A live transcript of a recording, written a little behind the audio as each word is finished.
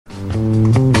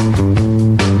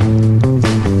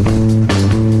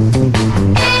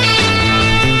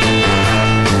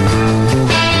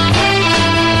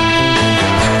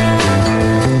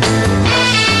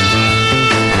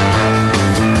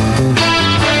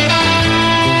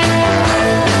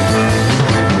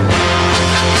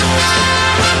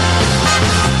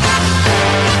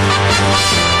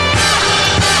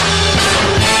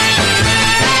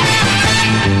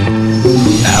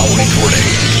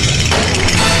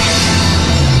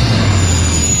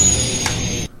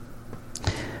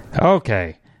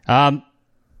Okay.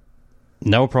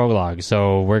 No prologue,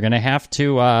 so we're going to have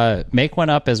to make one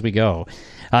up as we go.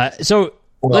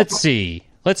 Let's see.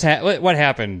 What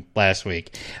happened last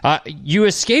week? You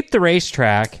escaped the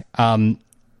racetrack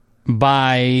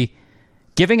by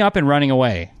giving up and running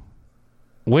away,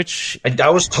 which... I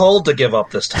was told to give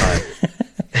up this time.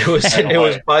 It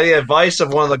was by the advice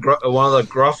of one of the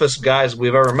gruffest guys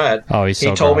we've ever met. Oh, he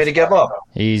told me to give up.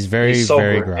 He's very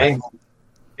gruff.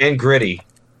 And gritty.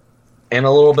 And a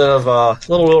little bit of a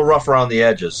little rough around the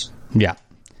edges. Yeah.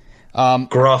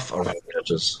 Gruff around the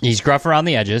edges. He's gruff around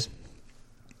the edges.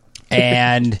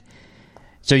 And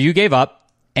so you gave up,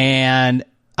 and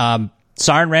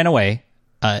Sarn ran away.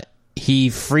 He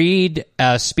freed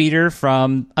a speeder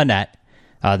from a net,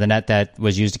 the net that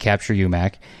was used to capture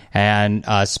UMAC, and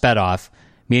sped off,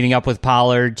 meeting up with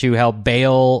Pollard to help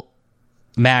bail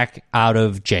Mac out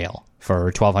of jail for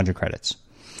 1,200 credits.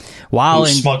 He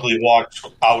smugly walked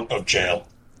out of jail.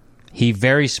 He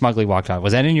very smugly walked out.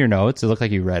 Was that in your notes? It looked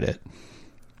like you read it.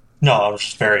 No, I was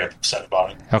just very upset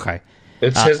about it. Okay.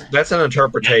 That's an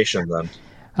interpretation, then.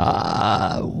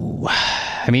 I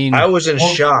mean... I was in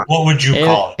shock. What would you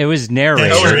call it? It was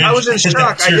narrated. I was in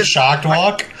shock. That's your shocked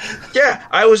walk? Yeah,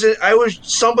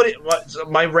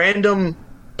 my random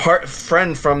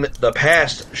friend from the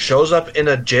past shows up in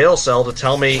a jail cell to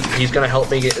tell me he's going to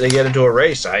help me get into a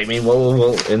race. I mean,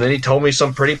 and then he told me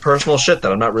some pretty personal shit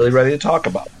that I'm not really ready to talk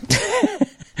about.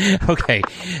 Okay,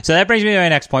 so that brings me to my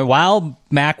next point. While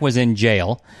Mac was in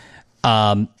jail,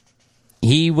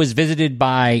 he was visited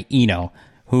by Eno,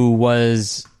 who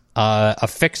was a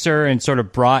fixer and sort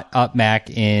of brought up Mac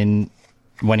when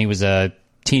he was a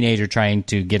teenager trying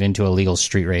to get into illegal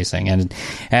street racing. And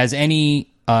as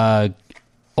any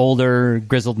older,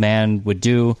 grizzled man would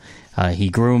do, he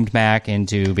groomed Mac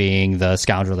into being the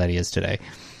scoundrel that he is today.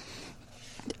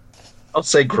 I'll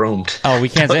say groomed. Oh, we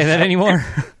can't say that anymore?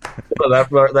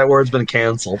 that word's been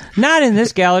canceled. Not in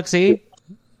this galaxy.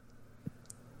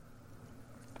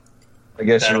 I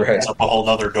guess you're right. Up a whole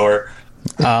other door.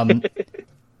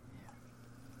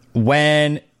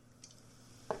 When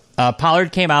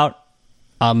Pollard came out,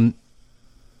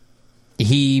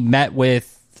 he met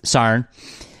with Sarn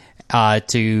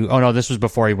this was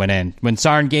before he went in. When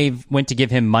Sarn went to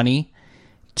give him money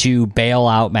to bail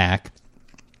out Mac,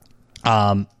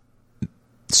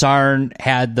 Sarn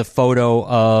had the photo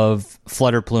of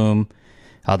Flutterplume,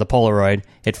 the Polaroid.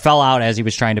 It fell out as he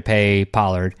was trying to pay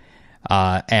Pollard,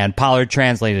 and Pollard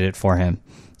translated it for him.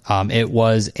 It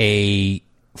was a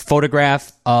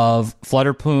photograph of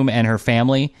Flutterplume and her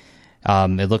family.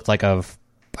 It looked like I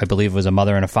believe it was a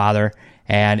mother and a father,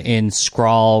 and in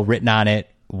scrawl written on it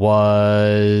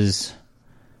was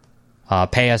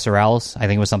pay us or else. I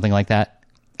think it was something like that.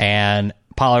 And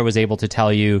Pollard was able to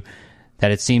tell you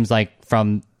that it seems like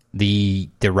from the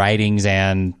writings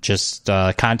and just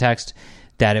context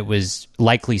that it was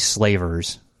likely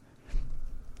slavers.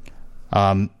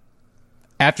 After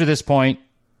this point,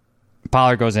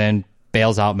 Pollard goes in,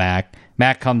 bails out Mac.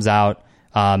 Mac comes out,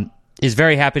 is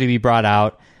very happy to be brought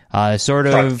out.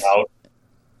 Struts out.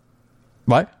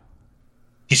 What?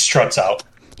 He struts out.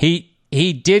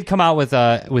 He did come out with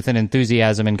an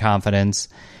enthusiasm and confidence,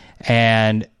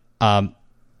 and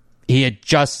he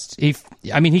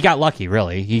got lucky,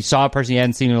 really. He saw a person he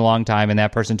hadn't seen in a long time, and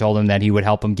that person told him that he would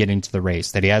help him get into the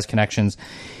race, that he has connections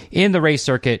in the race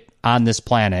circuit on this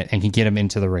planet and can get him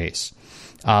into the race.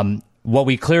 What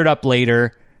we cleared up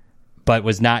later, but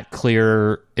was not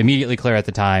immediately clear at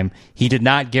the time, he did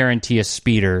not guarantee a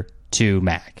speeder to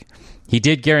Mac. He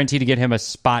did guarantee to get him a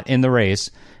spot in the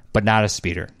race, but not a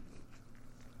speeder.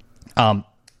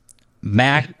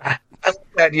 Mac... I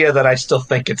like the idea that I still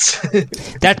think it's...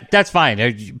 That's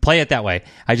fine. Play it that way.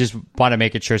 I just want to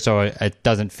make it sure so it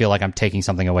doesn't feel like I'm taking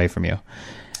something away from you.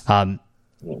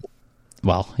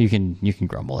 Well, you can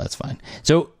grumble. That's fine.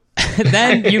 So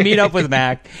then you meet up with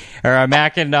Mac, or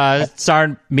Mac and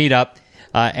Sarn meet up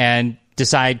and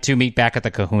decide to meet back at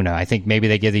the Kahuna. I think maybe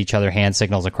they give each other hand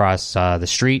signals across the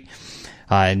street.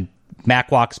 And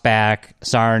Mac walks back.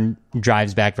 Sarn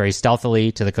drives back very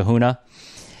stealthily to the Kahuna,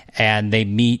 and they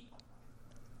meet.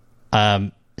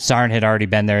 Sarn had already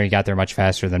been there. He got there much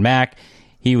faster than Mac.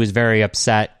 He was very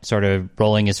upset, sort of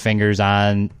rolling his fingers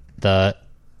on the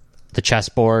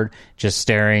chessboard, just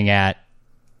staring at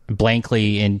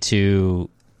blankly into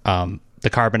the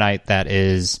carbonite that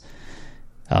is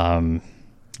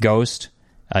Ghost,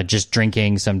 just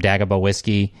drinking some Dagobah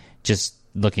whiskey, just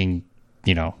looking,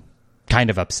 kind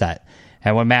of upset.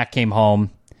 And when Mac came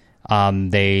home,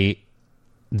 they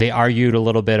argued a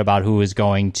little bit about who was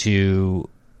going to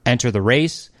enter the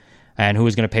race and who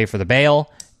was going to pay for the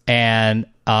bail. And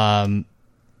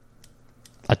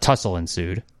a tussle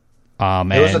ensued.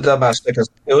 It was a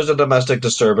domestic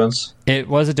disturbance. It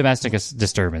was a domestic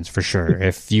disturbance for sure.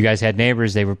 If you guys had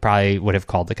neighbors, they would have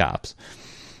called the cops.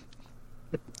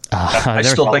 I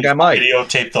still think I might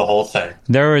videotape the whole thing.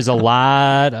 There was a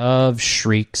lot of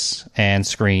shrieks and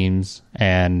screams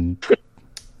and.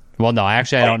 Well, no, I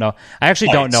don't know. I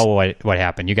actually don't know what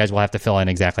happened. You guys will have to fill in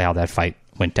exactly how that fight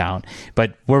went down.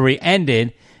 But where we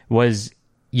ended was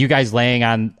you guys laying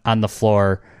on the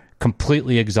floor,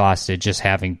 completely exhausted, just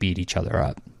having beat each other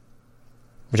up,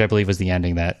 which I believe was the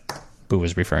ending that Boo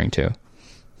was referring to.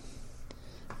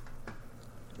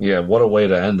 Yeah, what a way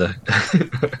to end it.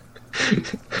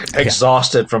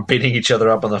 Exhausted from beating each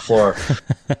other up on the floor.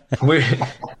 we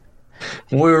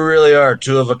really are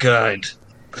two of a kind.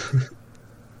 I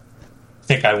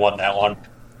think I won that one.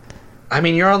 I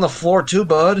mean, you're on the floor too,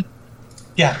 bud.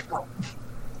 Yeah,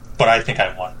 but I think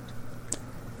I won.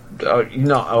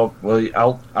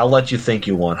 I'll let you think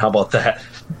you won. How about that?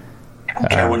 I don't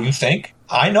care what you think.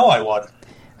 I know I won.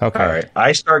 Okay. All right.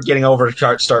 I start getting over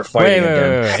to start fighting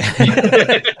again. Wait.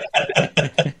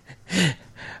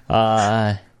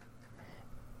 All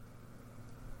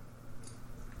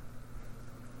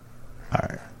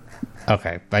right.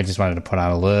 Okay. I just wanted to put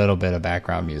on a little bit of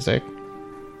background music.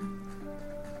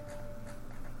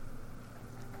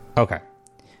 Okay.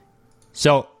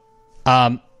 So,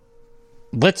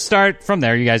 let's start from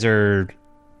there. You guys are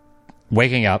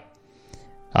waking up.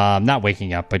 Not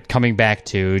waking up, but coming back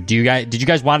to. Did you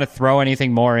guys want to throw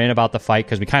anything more in about the fight?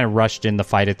 Because we kind of rushed in the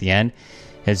fight at the end.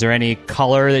 Is there any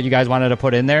color that you guys wanted to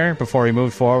put in there before we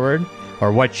moved forward?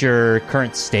 Or what your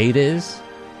current state is?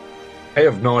 I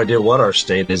have no idea what our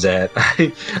state is at.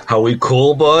 Are we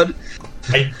cool, bud?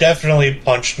 I definitely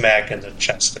punched Mac in the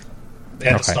chest.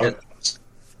 Okay.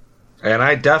 And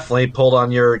I definitely pulled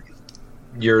on your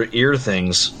ear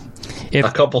things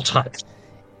a couple times.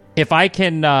 If I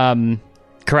can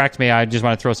correct me, I just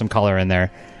want to throw some color in there.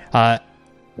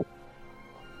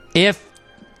 If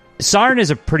Sarn is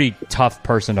a pretty tough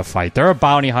person to fight, they're a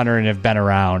bounty hunter and have been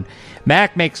around.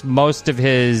 Mac makes most of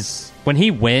his... When he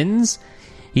wins,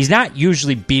 he's not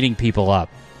usually beating people up.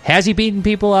 Has he beaten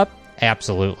people up?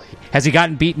 Absolutely. Has he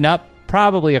gotten beaten up?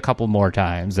 Probably a couple more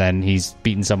times than he's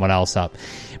beaten someone else up.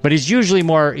 But he usually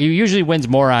wins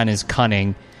more on his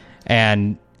cunning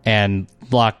and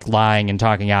lying and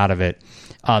talking out of it.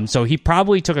 So he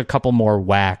probably took a couple more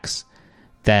whacks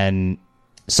than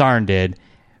Sarn did.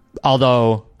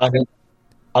 Although,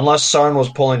 unless Sarn was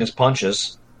pulling his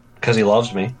punches because he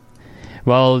loves me.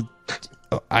 Well,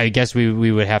 I guess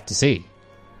we would have to see.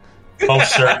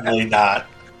 Most certainly not.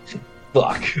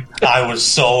 Fuck. I was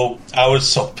so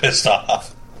pissed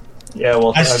off. Yeah,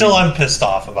 well, I still am pissed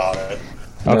off about it.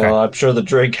 Okay. Well, I'm sure the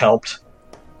drink helped.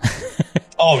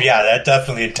 Oh yeah, that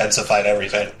definitely intensified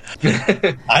everything.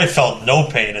 I felt no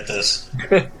pain at this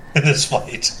in this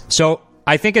fight. So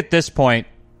I think at this point,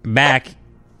 Mac,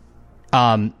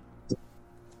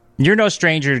 you're no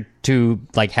stranger to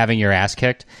like having your ass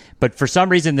kicked, but for some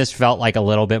reason this felt like a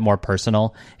little bit more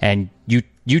personal, and you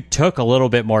took a little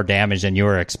bit more damage than you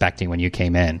were expecting when you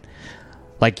came in.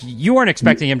 Like you weren't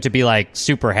expecting him to be like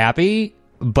super happy,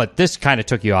 but this kind of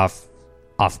took you off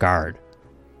guard.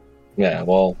 Yeah,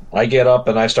 well, I get up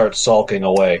and I start sulking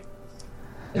away,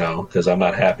 because I'm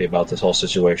not happy about this whole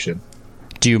situation.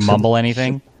 Do you mumble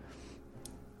anything?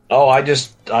 Oh, I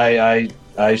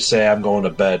say I'm going to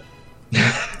bed.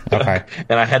 Okay.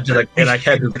 And I head to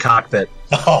the cockpit.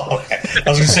 Oh, okay. I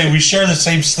was going to say we share the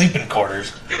same sleeping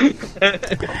quarters.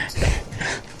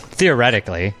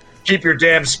 Theoretically. Keep your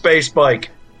damn space bike.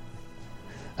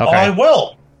 Okay. Oh, I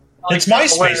will. It's my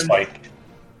space bike.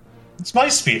 It's my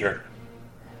speeder.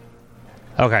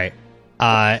 Okay.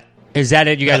 Is that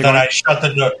it? You guys and then I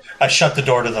shut the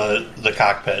door to the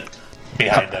cockpit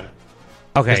behind him.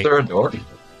 Okay. Is there a door?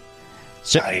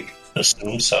 I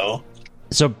assume so.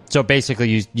 So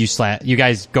basically you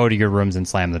guys go to your rooms and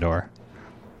slam the door.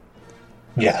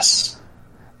 Yes.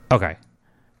 Okay.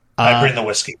 I bring the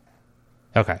whiskey.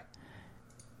 Okay.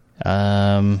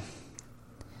 I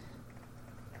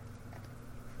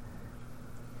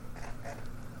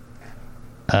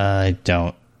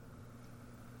don't.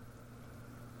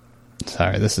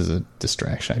 Sorry, this is a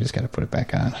distraction. I just got to put it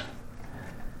back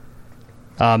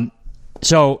on.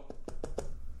 So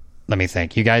let me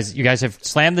think. You guys have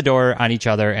slammed the door on each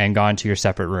other and gone to your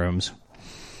separate rooms.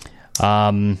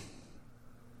 Let's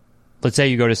say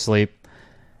you go to sleep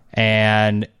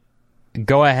and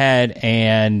go ahead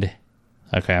and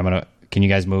okay, can you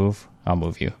guys move? I'll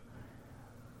move you.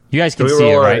 You guys can see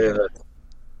it, right?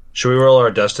 Should we roll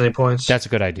our destiny points? That's a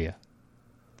good idea.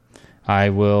 I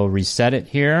will reset it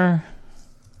here.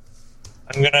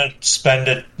 I'm gonna spend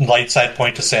a light side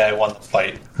point to say I won the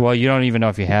fight. Well, you don't even know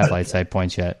if you have light side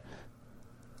points yet.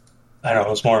 I know, it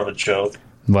was more of a joke.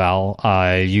 Well,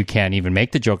 you can't even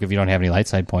make the joke if you don't have any light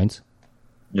side points.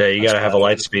 Yeah, you got to have a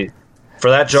light speed. For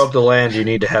that joke to land, you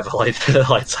need to have a light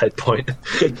side point.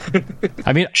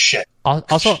 I mean, Shit.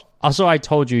 Also, I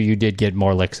told you did get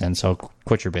more licks in, so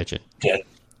quit your bitching. Yeah.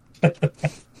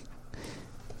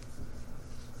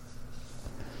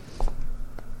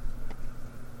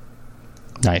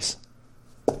 Nice.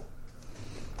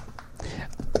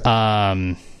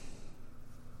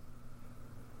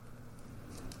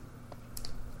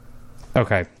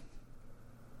 Okay.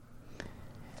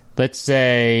 Let's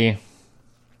say.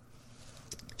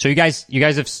 So you guys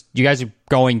are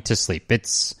going to sleep.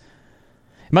 It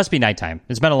must be nighttime.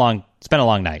 It's been a long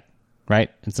night, right?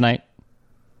 It's night.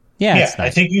 Yeah, it's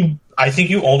night. I think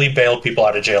you only bail people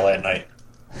out of jail at night.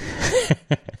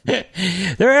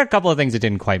 There are a couple of things that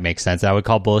didn't quite make sense. I would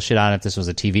call bullshit on if this was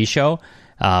a TV show,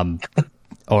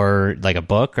 or like a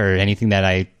book or anything that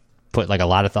I put like a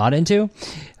lot of thought into.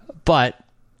 But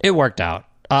it worked out.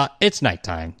 It's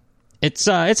nighttime. It's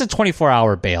a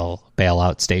 24-hour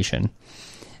bailout station,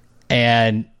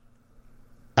 and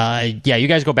yeah, you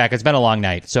guys go back. It's been a long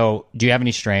night. So, do you have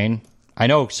any strain? I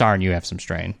know, Sarn, you have some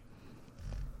strain.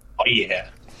 Oh yeah.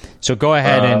 So go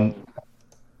ahead and.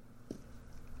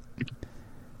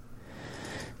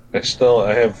 I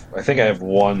think I have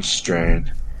 1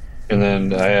 strain, and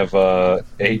then I have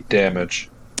 8 damage.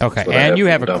 Okay, and you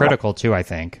have a critical too, I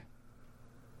think.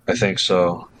 I think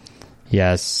so.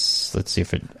 Yes. Let's see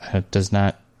if it does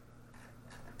not.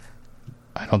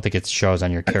 I don't think it shows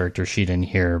on your character sheet in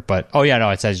here, but oh yeah, no,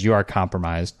 it says you are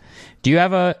compromised. Do you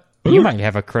have a? You might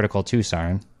have a critical too,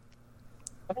 Sarn.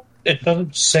 It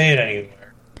doesn't say it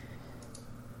anywhere.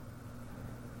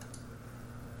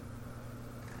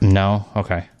 No.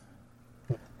 Okay.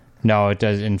 No, it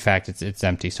does. In fact, it's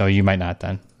empty, so you might not.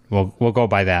 Then we'll go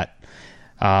by that.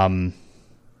 All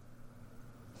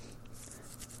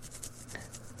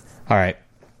right.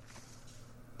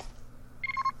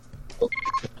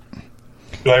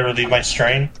 Do I relieve my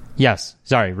strain? Yes.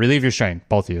 Sorry. Relieve your strain,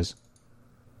 both of yous.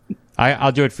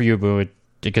 I'll do it for you, Boo,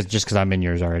 because I'm in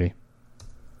yours already.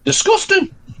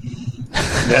 Disgusting.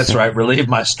 That's right. Relieve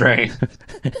my strain.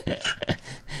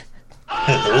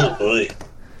 Oh boy.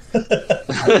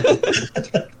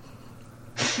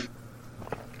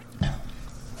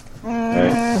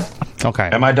 Okay.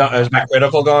 Am I done? Is my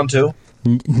critical gone too?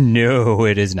 No,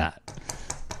 it is not.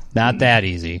 Not that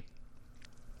easy.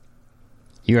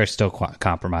 You are still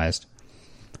compromised.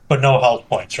 But no health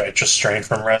points, right? Just strain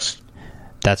from rest.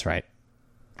 That's right.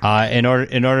 In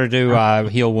order to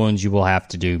heal wounds, you will have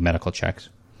to do medical checks.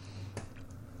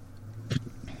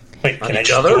 Wait, can I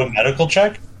just do a medical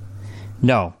check?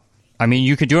 No. I mean,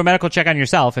 you could do a medical check on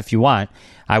yourself if you want.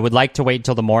 I would like to wait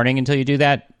until the morning until you do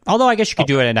that. Although I guess you could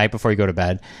do it at night before you go to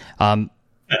bed.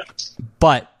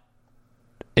 But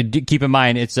keep in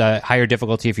mind, it's a higher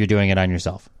difficulty if you're doing it on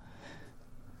yourself.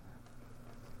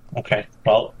 Okay.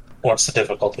 Well, what's the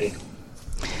difficulty?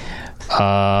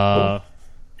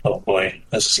 Oh boy,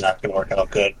 this is not going to work out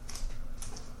good.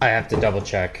 I have to double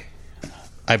check.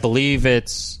 I believe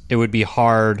it would be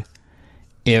hard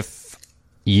if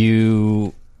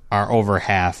you are over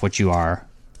half, which you are,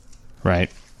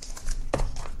 right?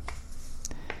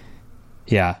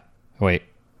 Yeah. Wait.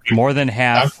 More than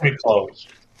half. I'm pretty close.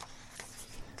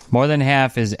 More than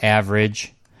half is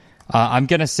average. I'm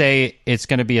going to say it's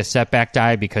going to be a setback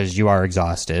die because you are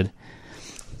exhausted.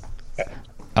 Okay.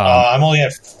 I'm only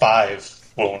at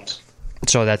 5 wounds.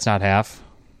 So that's not half?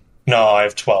 No, I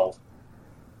have 12.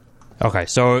 Okay,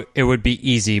 so it would be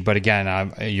easy, but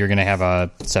again, you're going to have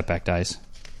a setback dice.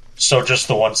 So just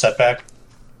the 1 setback?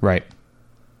 Right.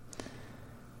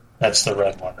 That's the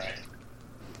red one, right?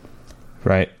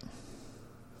 Right.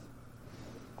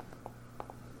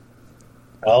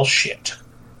 Well, shit.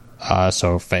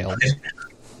 So failed.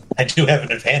 I do have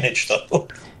an advantage, though.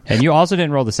 And you also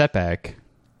didn't roll the setback.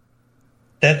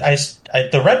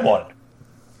 The red one.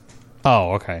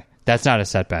 Oh, okay. That's not a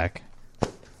setback.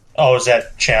 Oh, is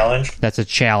that challenge? That's a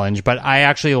challenge, but I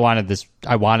actually wanted this.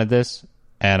 I wanted this,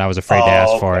 and I was afraid to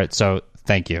ask for it, so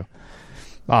thank you.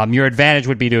 Your advantage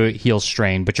would be to heal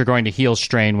strain, but you're going to heal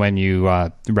strain when you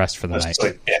rest for the night.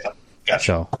 Yeah, gotcha.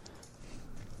 So,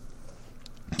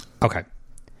 okay.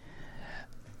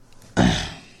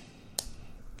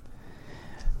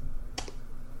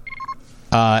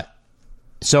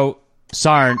 So,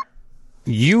 Sarn,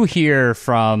 you hear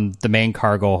from the main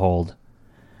cargo hold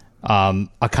a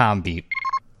comm beep.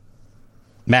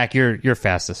 Mac, you're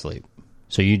fast asleep,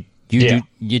 so it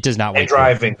does not wake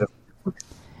driving.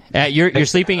 You're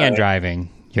sleeping and driving,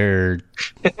 Your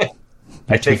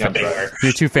I think I'm right.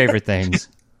 your two favorite things.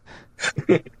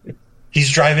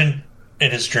 He's driving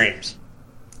in his dreams.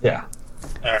 Yeah.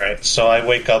 All right, so I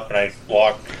wake up and I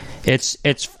walk. It's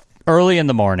early in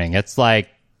the morning. It's like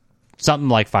something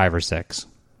like 5 or 6.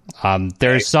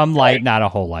 There's some light, not a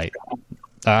whole light.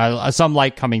 Some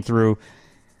light coming through.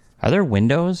 Are there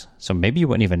windows? So maybe you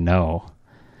wouldn't even know.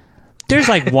 There's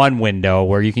like one window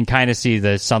where you can kind of see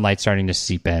the sunlight starting to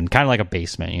seep in, kind of like a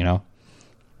basement, you know?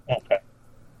 Okay.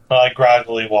 Well, I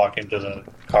gradually walk into the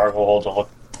cargo hold to look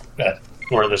at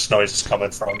where this noise is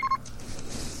coming from.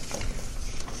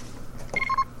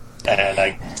 And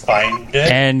I find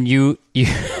it. And you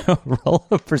roll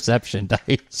a perception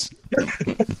dice.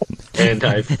 And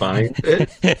I find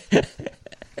it.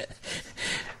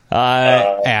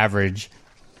 Average.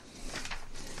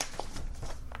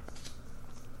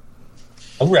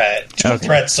 All right, two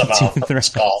threats somehow. Two threats.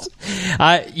 Called.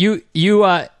 You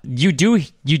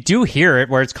do hear it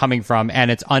where it's coming from, and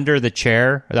it's under the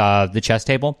chair, the chess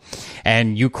table,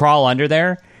 and you crawl under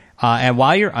there, and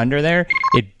while you're under there,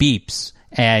 it beeps,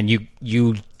 and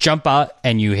you jump out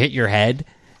and you hit your head,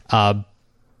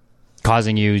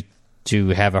 causing you to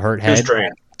have a hurt head,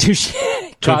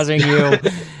 causing you,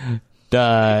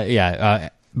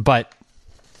 but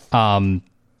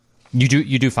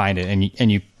you do find it,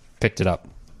 and you picked it up.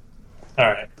 All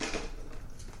right.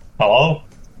 Hello?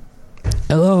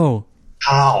 Hello.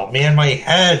 Ow, man, my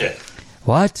head.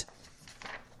 What?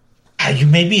 You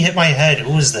made me hit my head.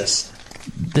 Who is this?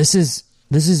 This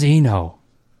is Eno.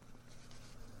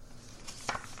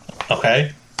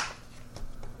 Okay.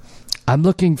 I'm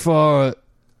looking for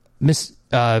Miss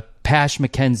Pash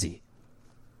McKenzie.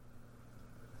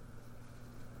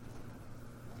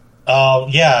 Oh,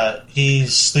 yeah,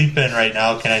 he's sleeping right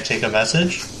now. Can I take a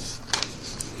message?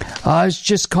 I was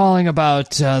just calling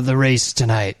about the race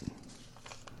tonight.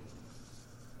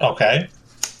 Okay.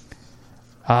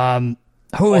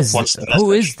 Who is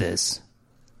this?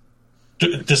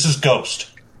 This is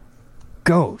Ghost.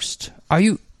 Ghost. Are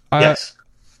you? Yes.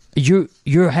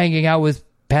 You're hanging out with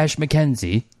Pash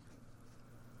McKenzie?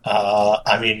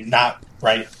 I mean, not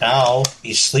right now.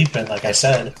 He's sleeping, like I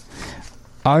said.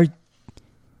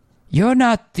 You're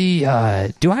not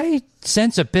the? Do I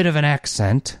sense a bit of an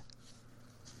accent?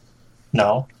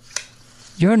 No.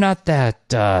 You're not that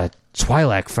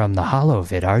Twi'lek from the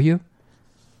Holovid, are you?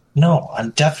 No,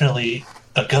 I'm definitely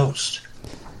a ghost.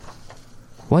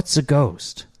 What's a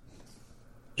ghost?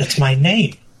 It's my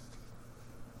name.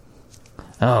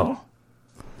 Oh.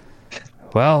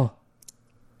 Well,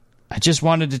 I just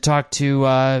wanted to talk to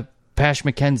Pash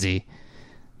McKenzie.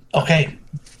 Okay.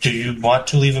 Do you want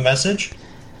to leave a message?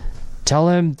 Tell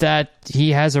him that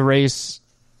he has a race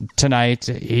tonight.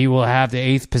 He will have the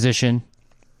 8th position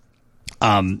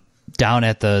down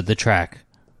at the track.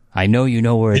 I know you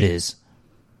know where it is.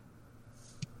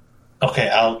 Okay,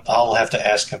 I'll have to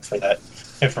ask him for that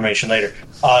information later.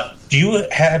 Do you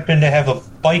happen to have a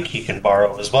bike he can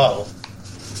borrow as well?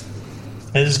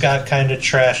 His got kind of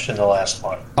trashed in the last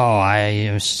one. Oh, I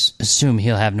assume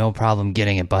he'll have no problem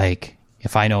getting a bike,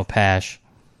 if I know Pash.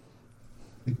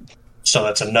 So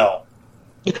that's a no.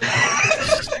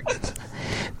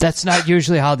 That's not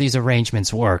usually how these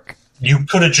arrangements work. You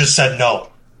could have just said no.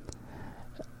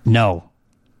 No.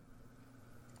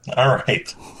 All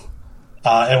right.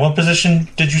 And what position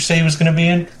did you say he was going to be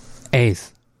in?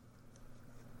 8th.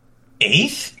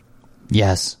 8th?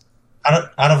 Yes.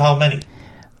 Out of how many?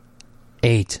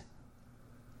 8.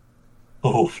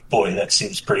 Oh, boy, that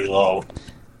seems pretty low.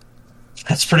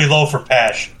 That's pretty low for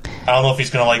Pash. I don't know if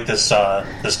he's going to like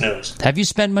this news. Have you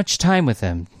spent much time with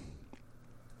him?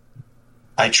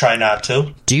 I try not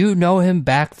to. Do you know him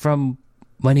back from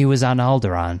when he was on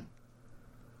Alderaan?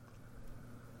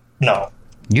 No.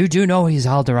 You do know he's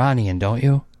Alderaanian, don't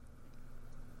you?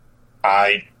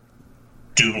 I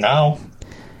do now.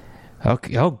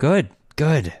 Okay. Oh, good.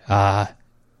 Good.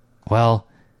 Well,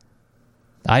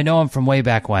 I know him from way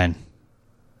back when.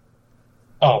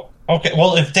 Oh, okay.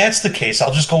 Well, if that's the case,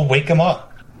 I'll just go wake him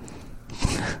up.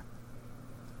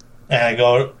 And I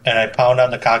go and I pound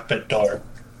on the cockpit door.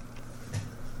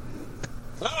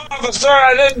 Officer,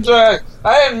 I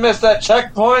didn't miss that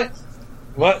checkpoint.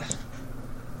 What?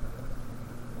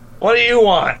 What do you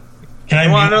want? Can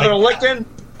You want another licking?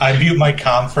 I mute my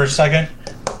comm for a second.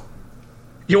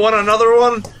 You want another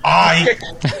one? I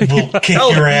will kick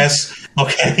your ass.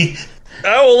 Okay.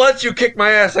 I will let you kick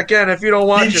my ass again if you don't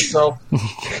watch yourself.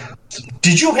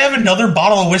 Did you have another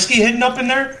bottle of whiskey hidden up in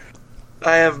there?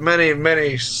 I have many,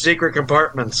 many secret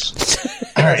compartments.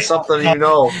 All right. Something you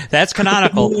know. That's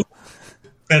canonical.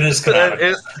 That is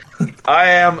canonical. I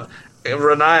am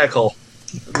maniacal.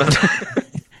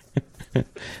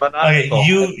 but not Okay,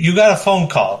 you got a phone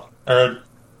call or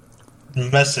a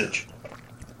message.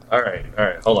 All right.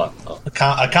 Hold on. Oh,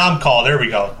 A com call. There we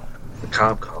go. the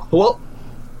com call.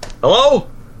 Hello?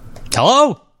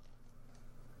 Hello?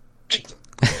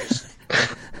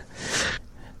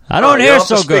 I don't hear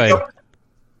so good.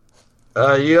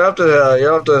 You have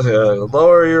to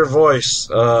lower your voice.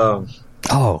 Oh,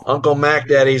 Uncle Mac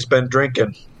Daddy's been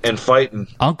drinking and fighting,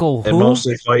 Uncle and who?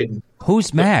 mostly fighting.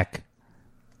 Who's Mac?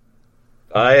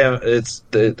 I am.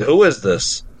 Who is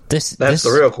this? That's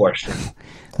the real question.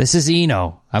 This is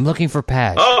Eno. I'm looking for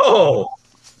Pat. Oh.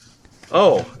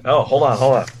 Hold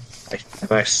on.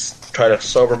 I try to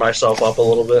sober myself up a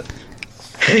little bit.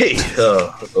 Hey,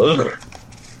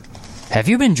 Have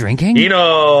you been drinking?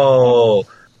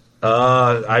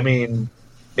 I mean,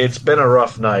 it's been a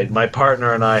rough night. My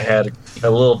partner and I had a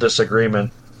little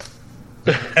disagreement.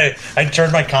 I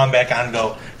turned my com back on and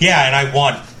go, yeah, and I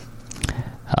won.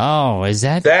 Oh, is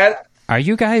that? Are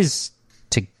you guys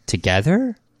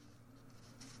together?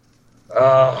 We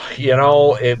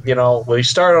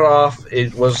started off,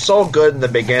 it was so good in the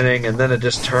beginning, and then it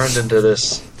just turned into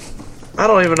this, I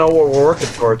don't even know what we're working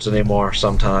towards anymore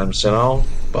sometimes,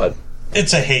 but...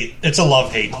 It's a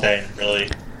love-hate thing, really.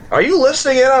 Are you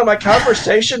listening in on my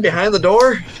conversation behind the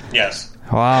door? Yes.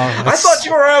 Wow. I thought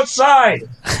you were outside!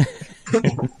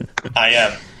 I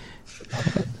am.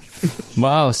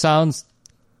 Wow, sounds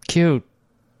cute.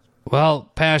 Well,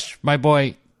 Pash, my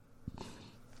boy,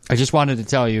 I just wanted to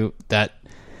tell you that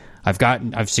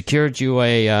I've secured you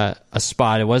a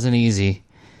spot. It wasn't easy,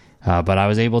 but I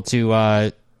was able to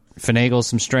finagle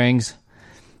some strings,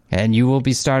 and you will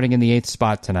be starting in the 8th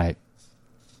spot tonight.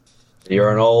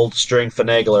 You're an old string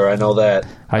finagler, I know that.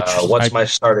 What's my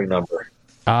starting number?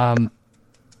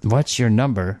 What's your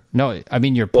number? No, I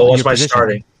mean your what's your my position.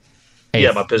 starting? 8th.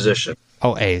 Yeah, my position.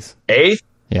 Oh, 8th. 8th?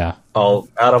 Yeah. Oh,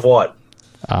 out of what?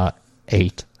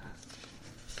 8.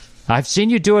 I've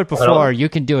seen you do it before. You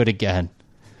can do it again.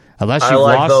 Unless you've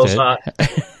lost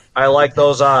it. I like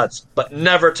those odds, but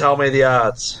never tell me the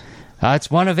odds.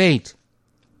 It's 1 of 8.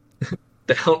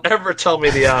 Don't ever tell me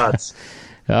the odds.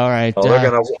 All right. Oh, they're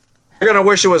gonna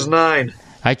wish it was 9.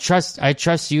 I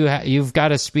trust you. You've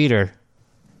got a speeder.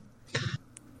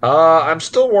 I'm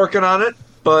still working on it,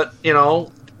 but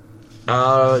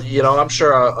I'm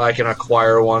sure I can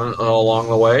acquire one along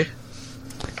the way.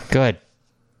 Good.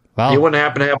 Well, you wouldn't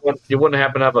happen to have one. You wouldn't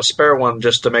happen to have a spare one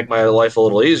just to make my life a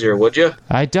little easier, would you?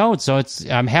 I don't. So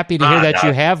I'm happy to hear that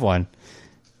you have one.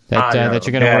 That you're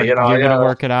gonna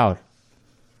work it out.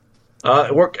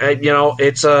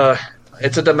 It's a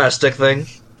domestic thing.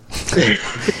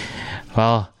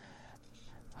 Well,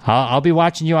 I'll be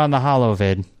watching you on the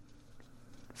Holovid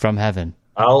from heaven.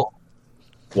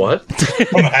 What?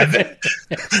 From heaven?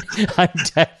 I'm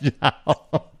dead now.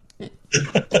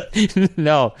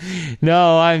 No,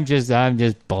 I'm just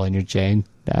pulling your chain.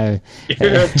 You're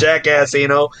a jackass,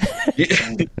 Eno.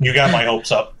 You got my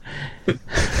hopes up.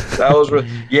 That was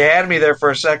you had me there for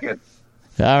a second.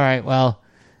 All right, well,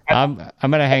 I'm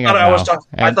gonna hang up. I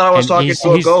thought I was talking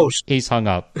to a ghost. He's hung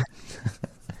up.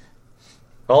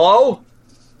 Hello?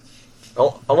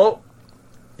 Hello?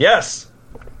 Yes.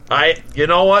 You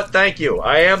know what? Thank you.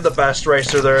 I am the best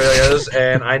racer there is,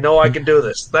 and I know I can do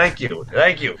this. Thank you.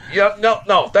 Yep.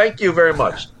 No. Thank you very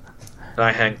much. And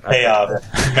I hang. Hey,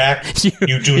 Mac,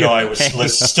 you do know I was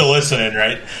still listening,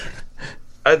 right?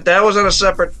 That was on a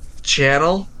separate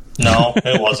channel. No,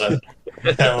 it wasn't.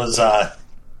 That was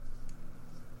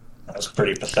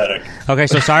pretty pathetic. Okay,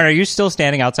 so Sarn, are you still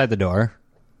standing outside the door?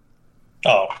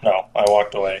 Oh no, I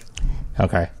walked away.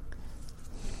 Okay.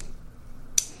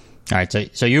 All right,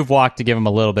 so you've walked to give him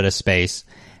a little bit of space,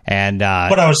 and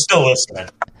but I was still listening.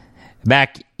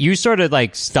 Mac, you sort of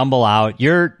like stumble out.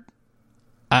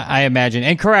 I imagine,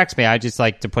 and corrects me. I just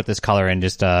like to put this color in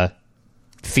just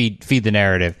feed the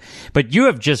narrative. But you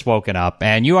have just woken up,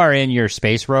 and you are in your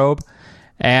space robe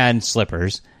and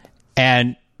slippers,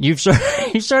 and you've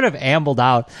sort of ambled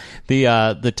out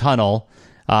the tunnel.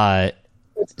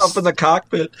 It's up in the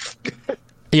cockpit.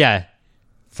 Yeah.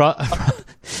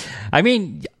 I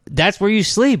mean, that's where you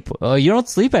sleep. You don't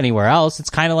sleep anywhere else.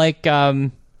 It's kind of like,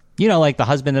 like the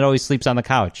husband that always sleeps on the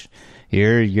couch.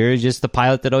 You're just the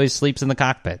pilot that always sleeps in the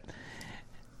cockpit.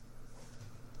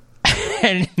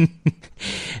 and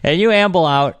you amble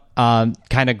out,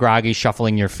 kind of groggy,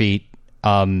 shuffling your feet,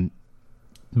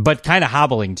 but kind of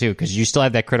hobbling too, because you still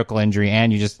have that critical injury,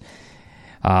 and you just,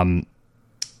 I'll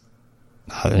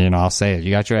say it.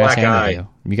 You got your ass handed to you.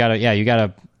 You got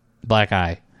a black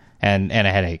eye and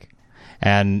a headache,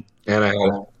 and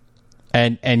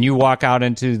you walk out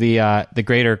into the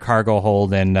greater cargo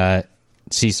hold and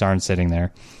see Sarn sitting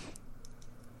there.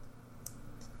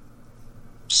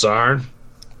 Sarn?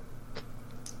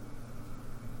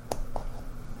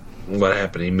 What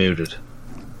happened? He muted.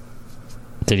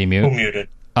 Did he mute? Who muted?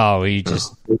 Oh, he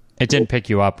just... It didn't pick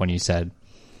you up when you said...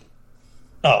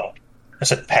 Oh. I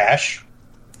said Pash?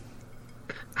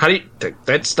 How do you...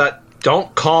 That's not...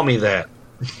 Don't call me that.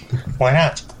 Why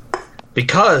not?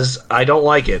 Because I don't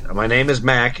like it. My name is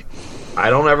Mac. I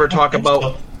don't ever talk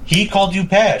about... He called you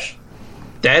Pash.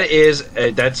 That is...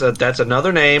 That's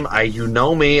another name. You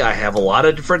know me. I have a lot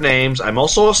of different names. I'm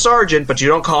also a sergeant, but you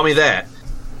don't call me that.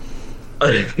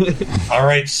 All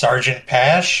right, Sergeant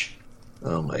Pash.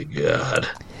 Oh, my God.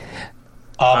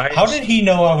 How did he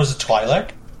know I was a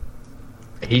Twi'lek?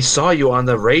 He saw you on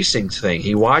the racing thing.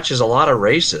 He watches a lot of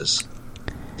races.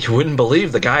 You wouldn't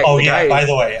believe the guy. Oh, yeah, by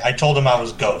the way, I told him I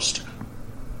was Ghost.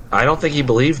 I don't think he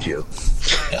believed you.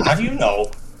 How do you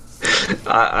know?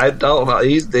 I don't know.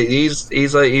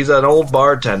 He's an old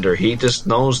bartender. He just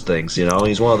knows things, you know.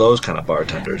 He's one of those kind of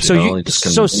bartenders.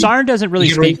 So Sarn doesn't really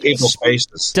speak people's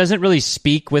faces. Doesn't really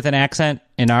speak with an accent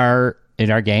in our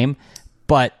game,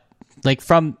 but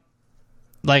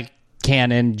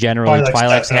canon generally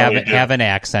Twi'leks have an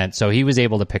accent, so he was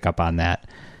able to pick up on that.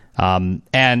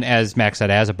 And as Max said,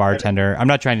 as a bartender, I'm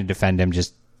not trying to defend him,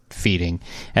 just feeding.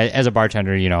 As a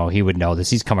bartender, you know, he would know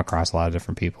this. He's come across a lot of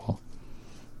different people.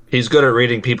 He's good at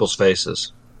reading people's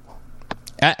faces.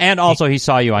 And also, he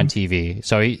saw you on TV,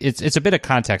 so it's a bit of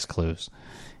context clues.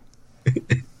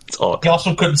 He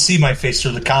also couldn't see my face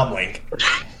through the comm link.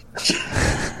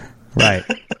 Right,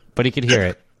 but he could hear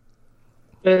it.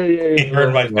 He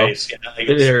heard my face.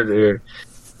 Yeah,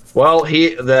 well,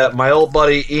 my old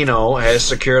buddy Eno has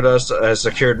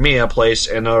secured me a place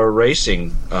in a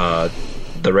racing,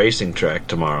 the racing track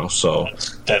tomorrow. So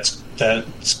that's good.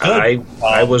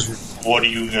 I was. What are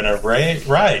you gonna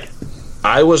ride?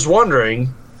 I was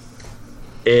wondering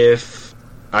if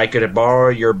I could borrow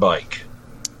your bike.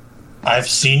 I've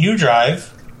seen you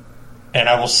drive, and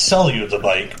I will sell you the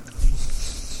bike.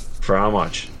 For how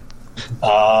much?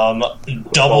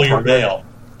 Double your bail.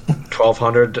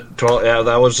 1,200. Yeah,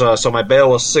 that was so. My bail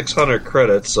was 600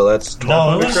 credits, so that's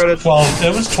 1,200 credits.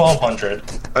 It was 1,200.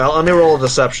 Well, let me roll a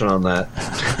deception on that.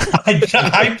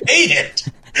 I paid it.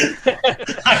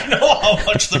 I know how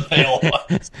much the bail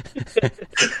was.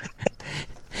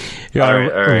 You want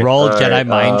to roll Jedi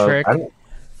mind trick?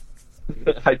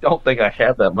 I don't think I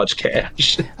have that much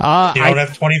cash. You don't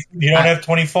have 20. You don't have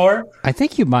 24. I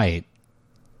think you might.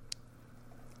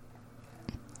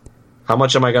 How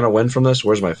much am I going to win from this?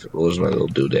 Where's my little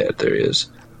doodad? There he is.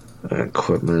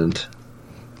 Equipment.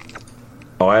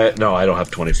 Oh, I don't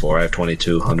have 24. I have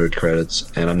 2,200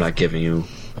 credits, and I'm not giving you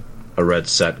a red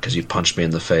set because you punched me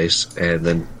in the face and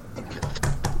then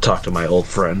talked to my old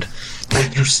friend.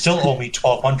 You still owe me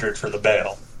 1,200 for the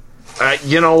bail.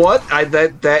 You know what?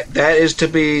 That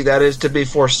is to be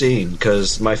foreseen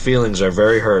because my feelings are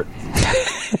very hurt.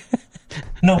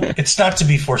 No, it's not to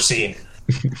be foreseen.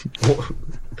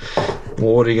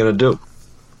 Well, what are you going to do?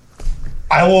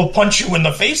 I will punch you in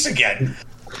the face again.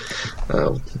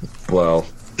 Well.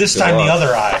 This time the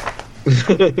other eye.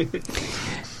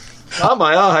 Not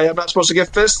my eye. I'm not supposed to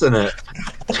get fists in it.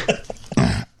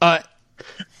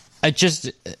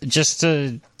 Just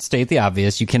to state the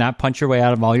obvious, you cannot punch your way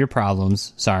out of all your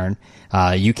problems, Sarn.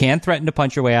 You can threaten to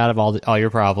punch your way out of all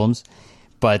your problems,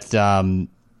 but I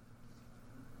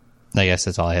guess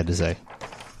that's all I had to say.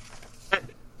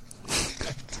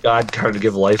 God, hard to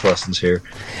give life lessons here.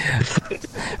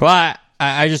 Well,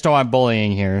 I just don't want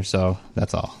bullying here, so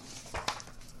that's all.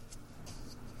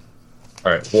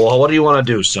 All right. Well, what do you want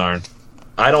to do, Sarn?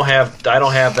 I don't have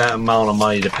that amount of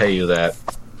money to pay you that.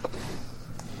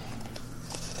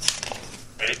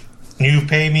 You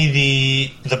pay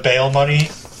me the bail money,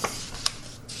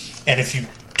 and if you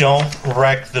don't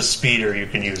wreck the speeder, you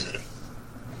can use it.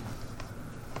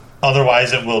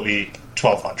 Otherwise, it will be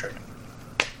 1,200.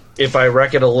 If I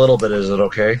wreck it a little bit, is it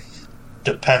okay?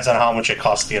 Depends on how much it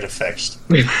costs to get it fixed.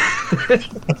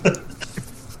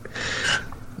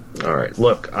 All right.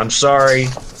 Look, I'm sorry.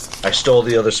 I stole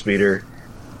the other speeder.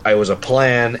 It was a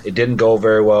plan. It didn't go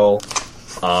very well.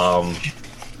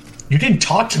 You didn't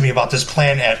talk to me about this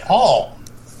plan at all.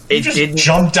 You just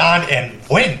jumped on and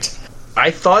went. I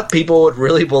thought people would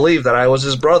really believe that I was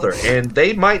his brother, and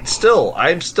they might still.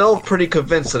 I'm still pretty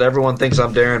convinced that everyone thinks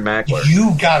I'm Darren Mackler.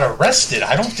 You got arrested.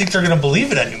 I don't think they're going to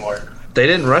believe it anymore. They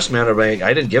didn't arrest me under my...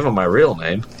 I didn't give them my real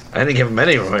name. I didn't give them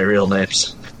any of my real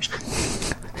names.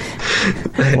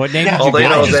 What name did you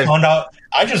give? I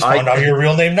just found out your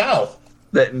real name now.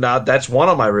 That's one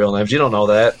of my real names. You don't know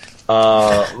that.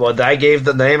 What I gave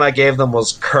the name I gave them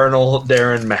was Colonel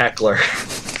Darren Mackler.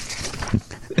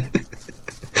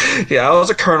 Yeah, I was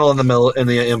a colonel in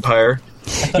the Empire.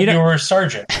 You were a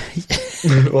sergeant.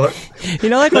 What? You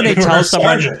know, like when they You were tell a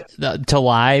someone sergeant. to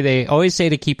lie, they always say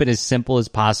to keep it as simple as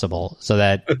possible so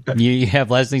that you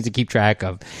have less things to keep track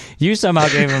of. You somehow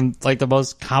gave him like the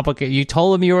most complicated. You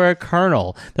told him you were a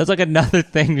colonel. That's like another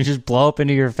thing to just blow up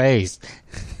into your face.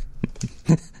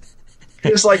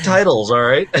 It's like titles, all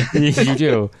right? You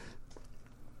do.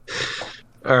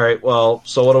 All right, well,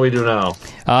 so what do we do now?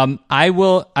 I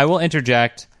will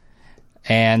interject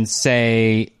and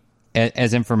say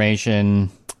as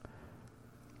information.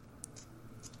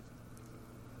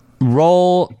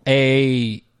 Roll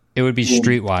it would be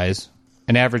streetwise,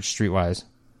 an average streetwise.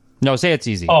 No, say it's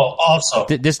easy. Oh, also,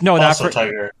 No, not also, for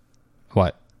Tiger.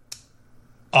 what?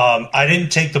 I didn't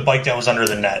take the bike that was under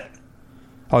the net.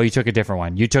 Oh, you took a different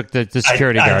one. You took the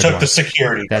security guard. I took one. the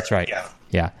security. That's right.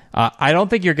 Yeah. I don't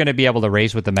think you're going to be able to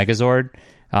race with the Megazord,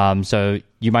 so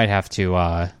you might have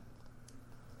to.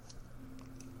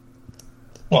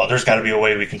 Well, there's got to be a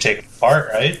way we can take it apart,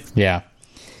 right? Yeah.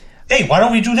 Hey, why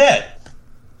don't we do that?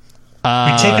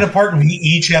 We take it apart and we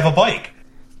each have a bike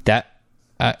That.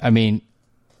 I mean.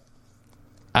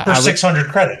 for 600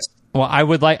 credits. Well, I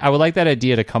would like that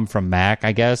idea to come from Mac,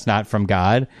 I guess, not from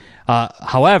God.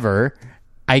 However,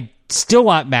 I still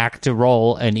want Mac to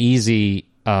roll an easy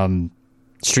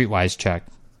streetwise check.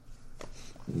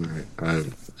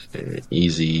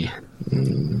 Easy.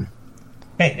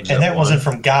 Hey, and that wasn't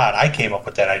from God. I came up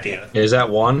with that idea. Is that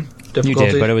one difficulty? You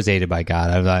did, but it was aided by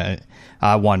God.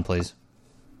 One, please.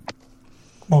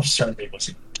 Most certainly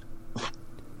was.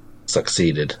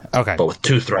 Succeeded. Okay. But with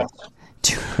 2 threats.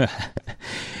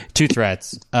 Two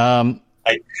threats. I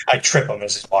trip him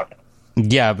as he's walking.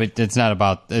 Yeah, but it's not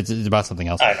about. It's about something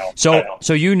else. I know.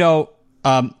 So you know,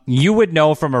 you would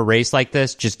know from a race like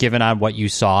this, just given on what you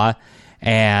saw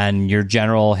and your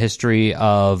general history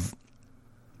of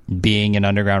being in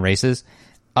underground races,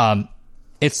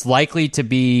 it's likely to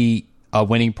be a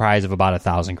winning prize of about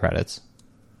 1,000 credits.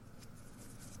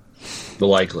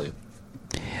 Likely.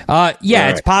 Yeah, All it's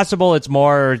right. possible it's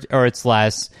more or it's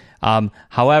less.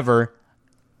 However,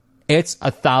 it's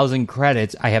 1,000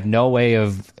 credits. I have no way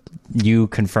of you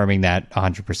confirming that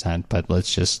 100%, but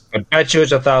let's just. I bet you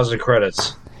it's 1,000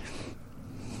 credits.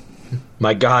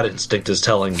 My God instinct is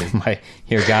telling me.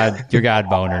 Your God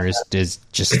boner is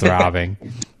just throbbing.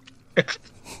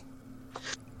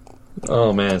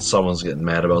 Oh man, someone's getting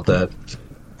mad about that.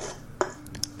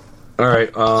 All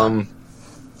right,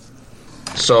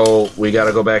 so we got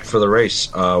to go back for the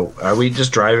race. Are we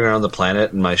just driving around the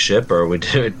planet in my ship, or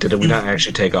did we not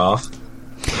actually take off?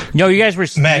 No, you guys were.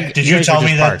 Mac, did you tell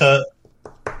me that the?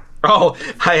 Oh,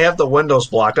 I have the windows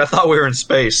blocked. I thought we were in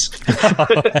space.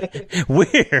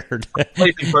 Weird.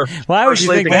 For Why would you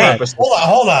think sleeping that? purposes.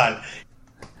 Hold on.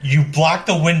 You blocked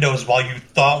the windows while you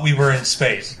thought we were in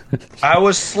space. I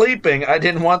was sleeping. I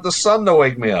didn't want the sun to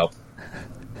wake me up.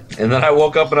 And then I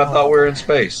woke up and I thought we were in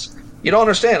space. You don't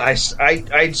understand. I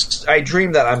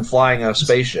dreamed that I'm flying a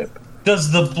spaceship.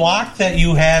 Does the block that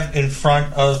you have in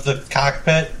front of the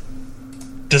cockpit,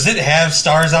 does it have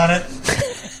stars on it?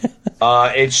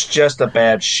 It's just a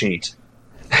bad sheet.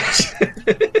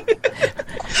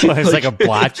 Well, it's like a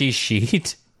blotchy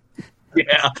sheet.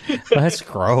 Yeah. That's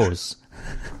gross.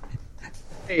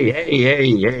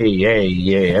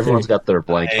 Hey. Everyone's got their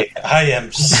blanket. I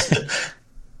am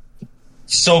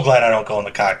so glad I don't go in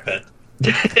the cockpit.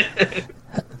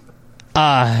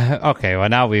 Okay, well,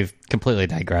 now we've completely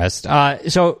digressed.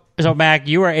 So Mac,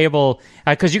 you were able,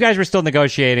 because you guys were still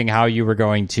negotiating how you were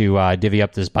going to divvy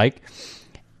up this bike,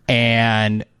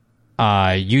 and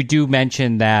you do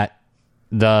mention that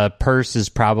the purse is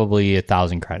probably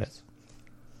 1,000 credits.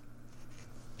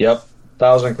 Yep.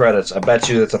 1,000 credits. I bet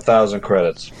you that's 1,000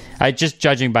 credits. Just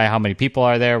judging by how many people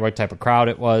are there, what type of crowd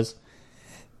it was.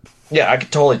 Yeah, I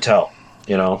could totally tell.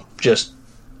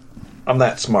 I'm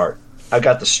that smart. I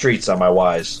got the streets on my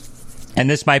wise.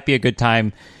 And this might be a good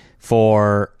time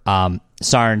for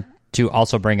Sarn to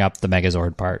also bring up the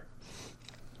Megazord part.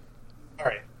 All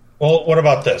right. Well, what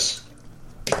about this?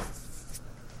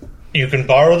 You can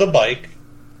borrow the bike,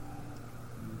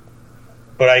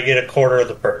 but I get a quarter of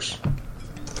the purse.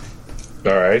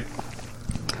 All right.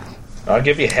 I'll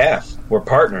give you half. We're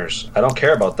partners. I don't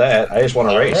care about that. I just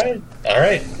want to race. All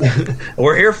right.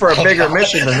 We're here for a bigger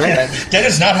mission than that. That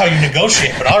is not how you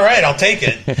negotiate, but all right, I'll take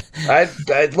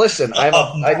it. Listen.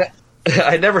 I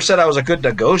never said I was a good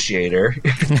negotiator.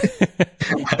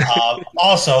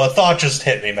 Also, a thought just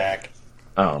hit me, Mac.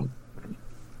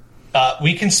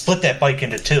 We can split that bike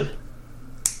into 2.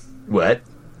 What?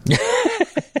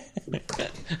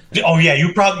 Oh yeah,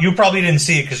 you probably didn't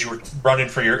see it because you were driving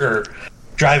for your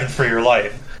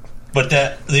life. But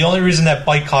the only reason that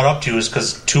bike caught up to you is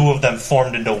because 2 of them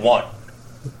formed into 1.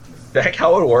 that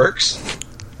how it works?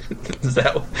 Is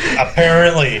that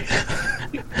Apparently.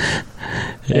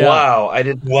 Yeah. Wow? I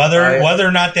didn't. Whether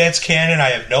or not that's canon, I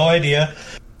have no idea.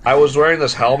 I was wearing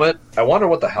this helmet. I wonder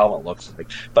what the helmet looks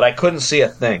like, but I couldn't see a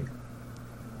thing.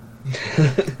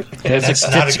 That's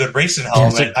not a good racing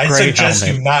helmet. I suggest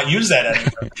you not use that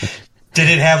anymore. Did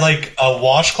it have like a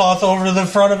washcloth over the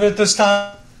front of it this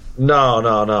time?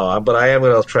 No. But I am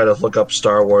going to try to look up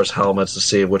Star Wars helmets to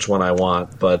see which one I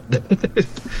want. But,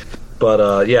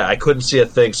 yeah, I couldn't see a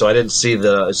thing, so I didn't see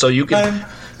the. So you can.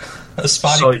 A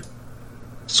spotty.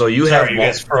 So you Sorry, have. you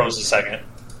guys froze a second.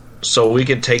 So we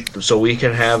can take. So we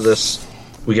can have this.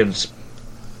 We can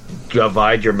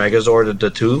divide your Megazord into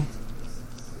two.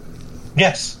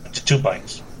 Yes, it's 2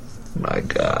 bikes. My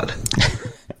God.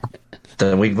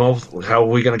 Then we both. How are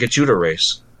we going to get you to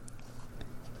race?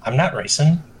 I'm not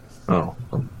racing. Oh,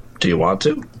 do you want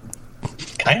to?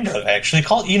 Kind of, actually.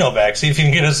 Call Eno back. See if you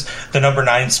can get us the number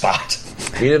 9 spot.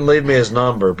 He didn't leave me his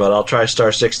number, but I'll try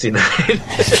star 69.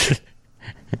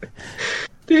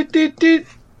 Deet, deet, deet.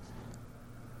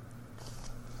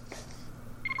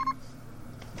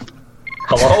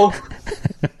 Hello?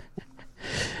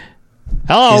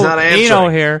 Hello, He's not answering. Eno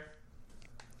here.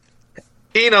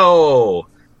 Eno!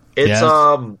 It's,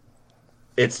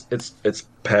 Yes. it's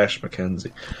Pash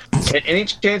McKenzie. Any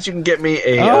chance you can get me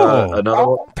another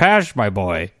one? Pash, my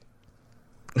boy.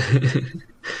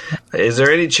 Is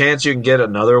there any chance you can get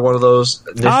another one of those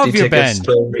nifty How have you tickets?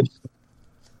 been?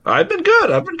 I've been good.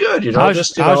 You know,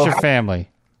 How's your family?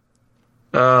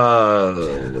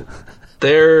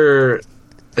 They're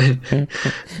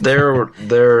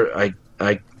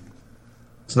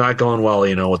it's not going well,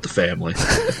 with the family.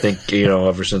 I think,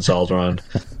 ever since Alderaan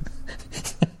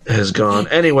has gone.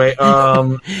 Anyway,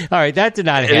 all right, that did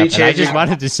not happen. I changes? just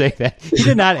wanted to say that. He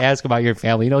did not ask about your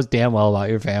family. He knows damn well about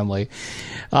your family.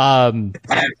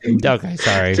 Okay,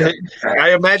 sorry.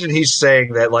 I imagine he's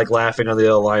saying that, like, laughing on the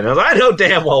other line. I know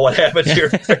damn well what happened to your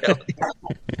family.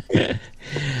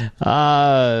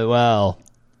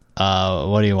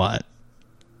 What do you want?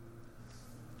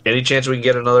 Any chance we can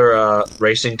get another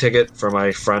racing ticket for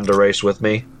my friend to race with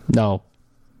me? No.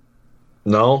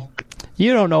 No?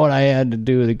 You don't know what I had to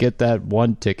do to get that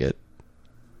one ticket.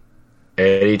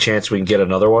 Any chance we can get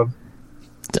another one?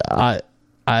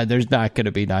 There's not going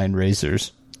to be 9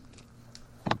 racers.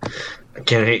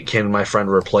 Can my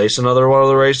friend replace another one of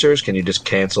the racers? Can you just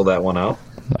cancel that one out?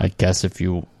 I guess if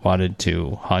you wanted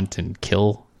to hunt and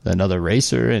kill another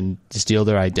racer and steal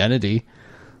their identity.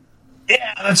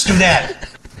 Yeah, let's do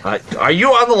that. Are you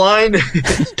on the line?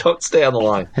 Don't stay on the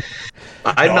line.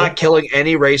 I'm not killing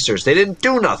any racers. They didn't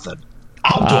do nothing.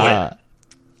 I'll do it.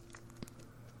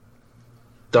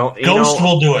 Don't Ghost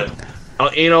will do it.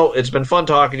 It's been fun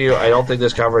talking to you. I don't think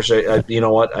this conversation. You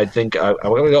know what? I think I'm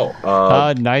gonna go.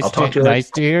 Nice I'll talk to you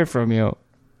to hear from you.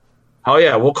 Oh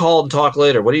yeah, we'll call and talk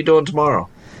later. What are you doing tomorrow?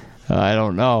 I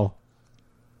don't know.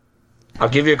 I'll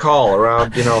give you a call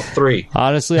around 3.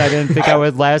 Honestly, I didn't think I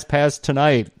would last past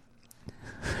tonight.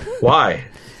 Why?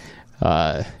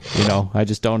 I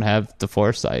just don't have the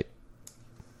foresight.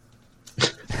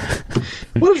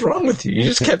 What is wrong with you? You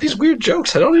just kept these weird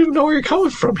jokes. I don't even know where you're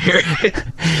coming from here.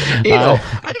 I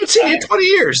haven't seen you in 20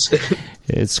 years.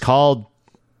 It's called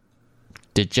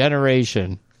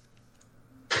degeneration.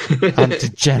 I'm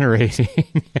degenerating.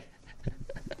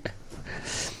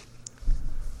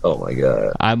 Oh my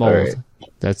God. I'm All old. right.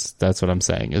 That's what I'm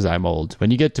saying, is I'm old.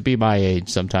 When you get to be my age,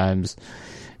 sometimes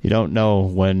you don't know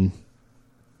when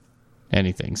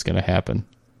anything's going to happen.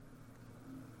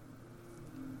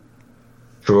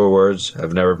 Truer words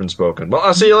have never been spoken. Well,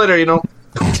 I'll see you later,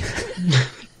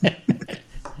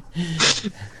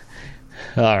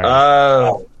 All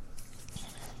right.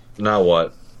 Now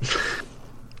what?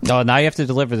 Oh, now you have to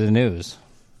deliver the news.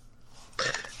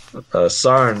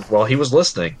 Sarn, well, he was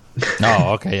listening.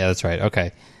 Oh, okay. Yeah, that's right.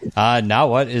 Okay. Now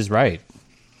what is right?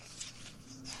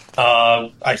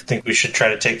 I think we should try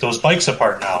to take those bikes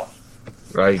apart now.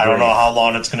 I don't know how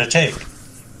long it's going to take.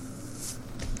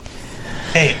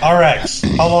 Hey, RX,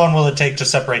 how long will it take to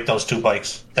separate those 2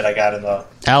 bikes that I got in the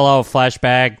Hello,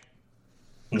 flashbag.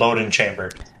 loading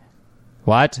chamber?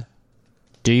 What?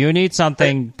 Do you need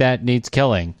something that needs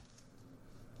killing?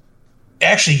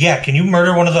 Actually, yeah, can you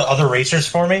murder one of the other racers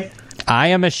for me? I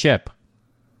am a ship.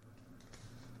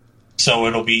 So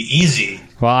it'll be easy.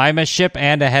 Well, I'm a ship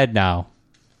and a head now.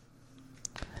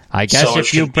 I guess So it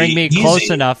if you should bring be me close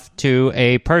easy. enough to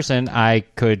a person, I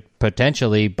could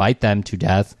potentially bite them to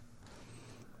death.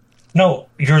 No,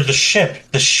 you're the ship.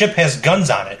 The ship has guns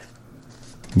on it.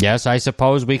 Yes, I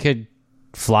suppose we could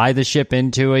fly the ship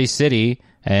into a city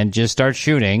and just start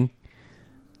shooting.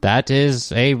 That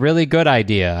is a really good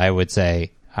idea, I would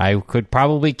say. I could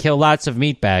probably kill lots of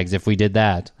meat bags if we did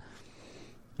that.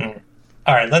 All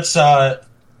right, let's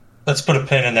put a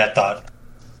pin in that thought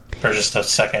for just a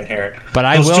second here. But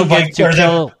I will get to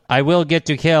kill. I will get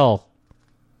to kill,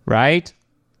 right?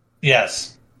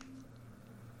 Yes.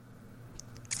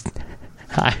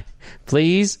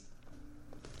 Please.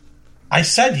 I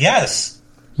said yes.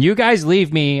 You guys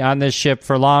leave me on this ship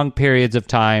for long periods of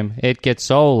time. It gets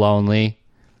so lonely.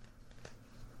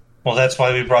 Well, that's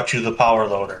why we brought you the power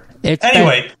loader.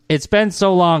 It's been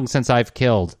so long since I've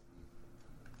killed.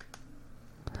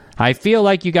 I feel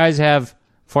like you guys have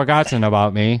forgotten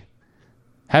about me.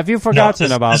 Have you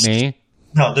forgotten about me?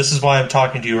 No, this is why I'm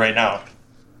talking to you right now.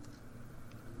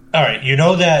 All right, you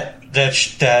know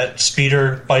that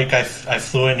speeder bike I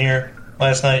flew in here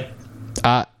last night?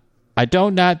 I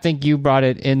don't not think you brought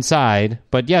it inside,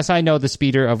 but yes, I know the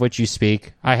speeder of which you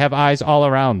speak. I have eyes all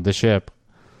around the ship.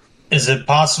 Is it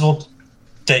possible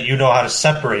that you know how to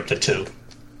separate the two?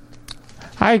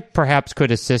 I perhaps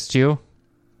could assist you.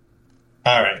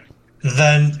 All right.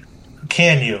 Then,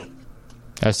 can you?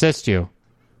 Assist you?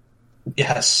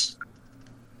 Yes.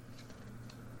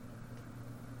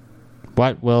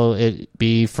 What will it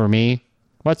be for me?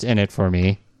 What's in it for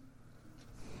me?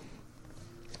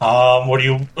 What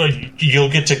do you'll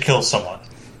get to kill someone.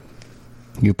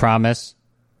 You promise?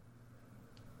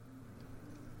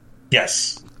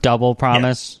 Yes. Double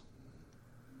promise?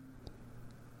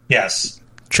 Yes.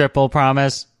 Triple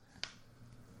promise?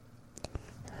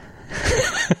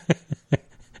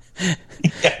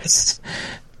 Yes.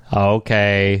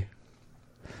 Okay.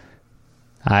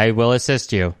 I will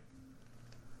assist you.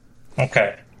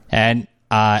 Okay. And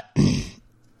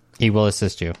he will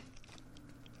assist you.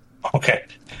 Okay.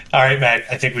 All right, Mac,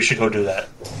 I think we should go do that.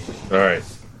 All right.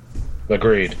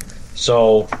 Agreed.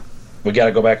 So, we got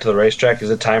to go back to the racetrack. Is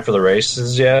it time for the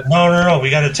races yet? No. We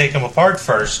got to take them apart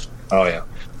first. Oh, yeah.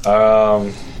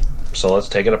 So let's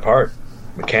take it apart.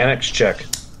 Mechanics check.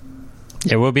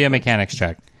 It will be a mechanics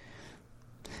check.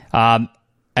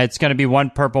 It's going to be one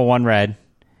purple, one red,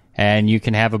 and you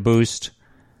can have a boost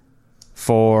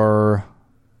for.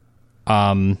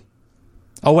 Oh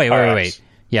wait.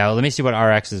 Yeah, let me see what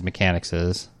RX's mechanics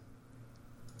is.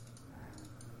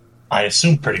 I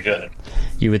assume pretty good.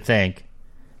 You would think.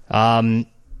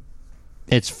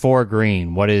 It's 4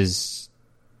 green. What is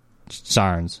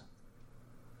Sarn's?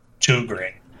 2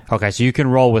 green. Okay, so you can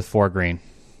roll with 4 green.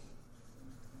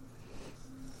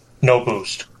 No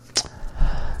boost.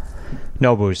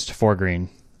 No boost. 4 green.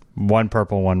 1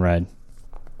 purple, 1 red.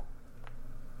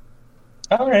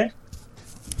 All right.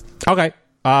 Okay.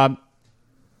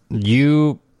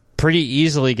 You pretty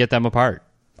easily get them apart.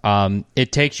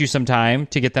 It takes you some time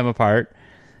to get them apart.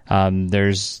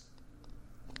 There's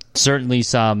certainly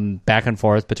some back and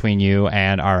forth between you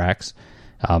and RX.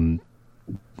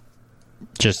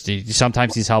 Just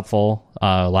sometimes he's helpful.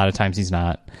 A lot of times he's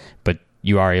not. But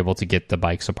you are able to get the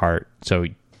bikes apart. So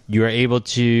you are able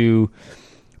to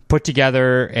put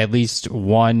together at least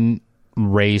one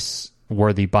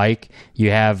race-worthy bike. You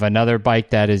have another bike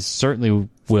that is certainly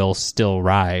will still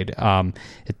ride.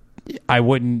 I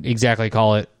wouldn't exactly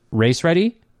call it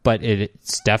race-ready, but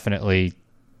it's definitely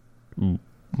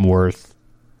worth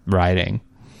riding.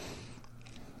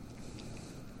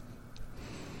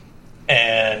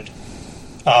 And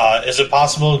is it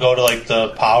possible to go to like the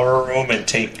power room and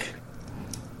take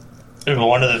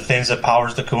one of the things that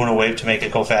powers the Kahuna Wave to make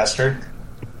it go faster?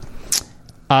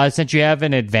 Since you have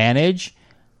an advantage,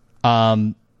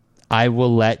 I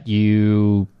will let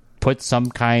you put some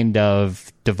kind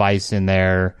of device in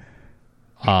there.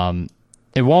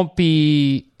 It won't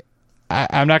be...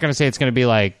 I'm not going to say it's going to be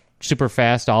like super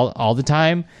fast all the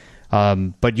time,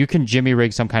 but you can jimmy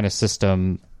rig some kind of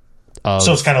system.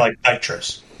 So it's kind of like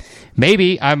nitrous.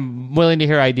 Maybe. I'm willing to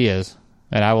hear ideas,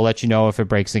 and I will let you know if it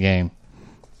breaks the game.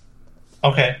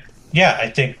 Okay. Yeah, I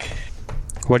think...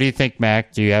 What do you think,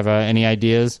 Mac? Do you have any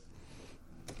ideas?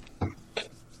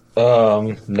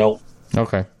 Nope.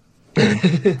 Okay.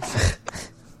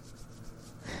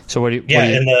 So what do you? Yeah, what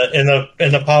do you...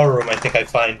 in the power room, I think I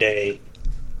find a.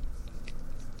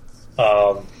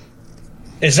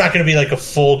 It's not going to be like a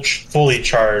fully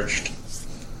charged.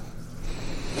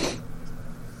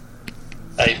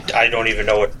 I don't even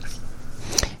know what.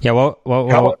 Yeah. What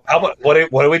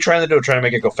are we trying to do? Trying to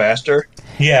make it go faster?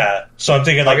 Yeah. So I'm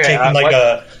thinking like taking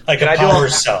a power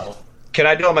cell. Can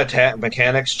I do a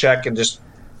mechanics check and just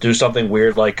do something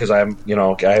weird, like, because I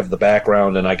have the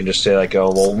background and I can just say like,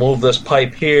 oh, we'll move this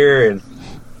pipe here and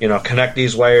connect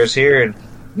these wires here, and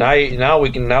now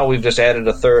we've just added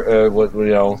a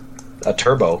a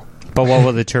turbo. But what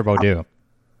will the turbo do?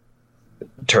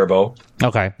 Turbo.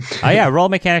 Okay. Yeah, roll a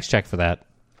mechanics check for that.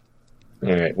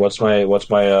 All right. What's my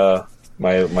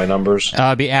my numbers?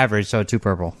 Be average, so 2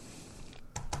 purple.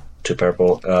 2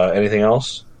 purple. Anything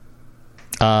else?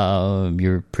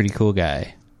 You're a pretty cool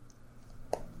guy.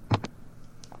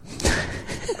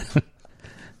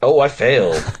 Oh, I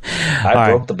failed. I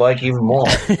broke the bike even more.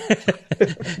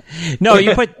 No,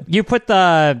 you put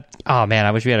the. Oh man,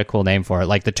 I wish we had a cool name for it,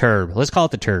 like the turb. Let's call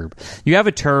it the turb. You have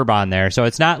a turb on there, so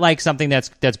it's not like something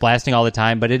that's blasting all the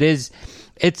time, but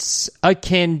it's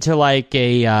akin to like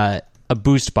a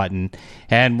boost button.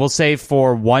 And we'll say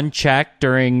for 1 check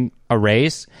during a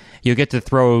race, you'll get to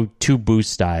throw 2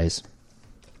 boost dies.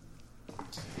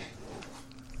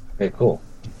 Okay, cool.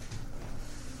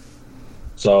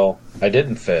 So I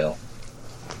didn't fail.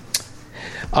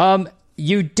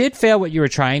 You did fail what you were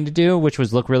trying to do, which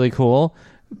was look really cool,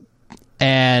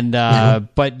 and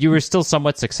but you were still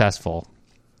somewhat successful.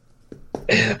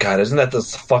 God, isn't that the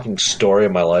fucking story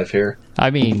of my life here? I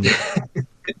mean,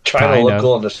 trying to look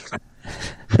cool and just.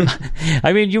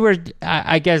 I mean, you were.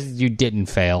 I guess you didn't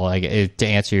fail. To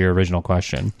answer your original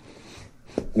question.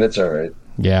 That's all right.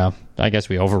 Yeah, I guess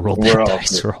we overruled that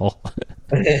dice roll.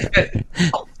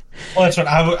 Well, that's what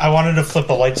I wanted to flip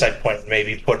a light side point and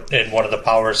maybe put in one of the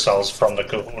power cells from the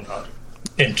Kahuna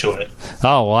into it.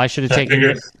 Oh well, I should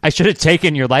have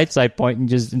taken your light side point and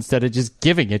just instead of just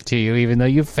giving it to you, even though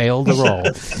you failed the roll.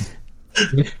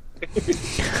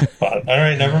 All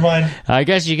right, never mind. I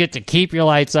guess you get to keep your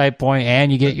light side point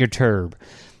and you get your turb.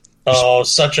 Oh,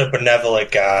 such a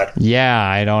benevolent God. Yeah,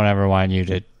 I don't ever want you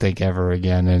to think ever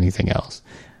again anything else.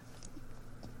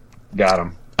 Got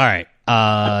him. All right.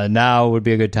 Now would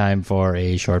be a good time for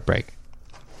a short break.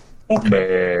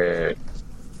 Okay.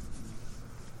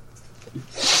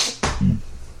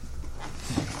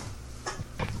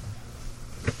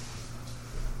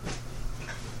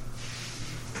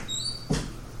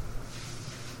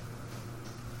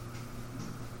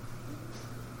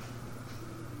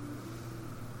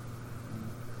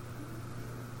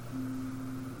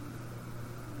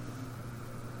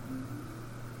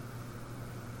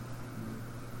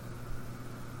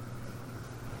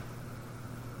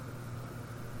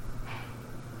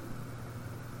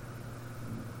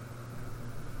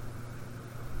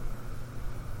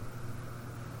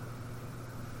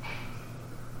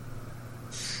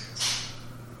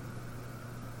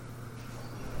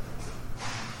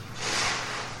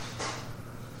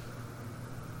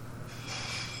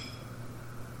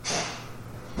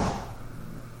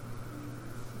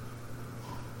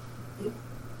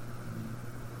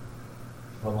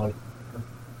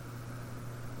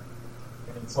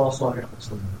 It's also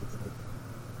extra.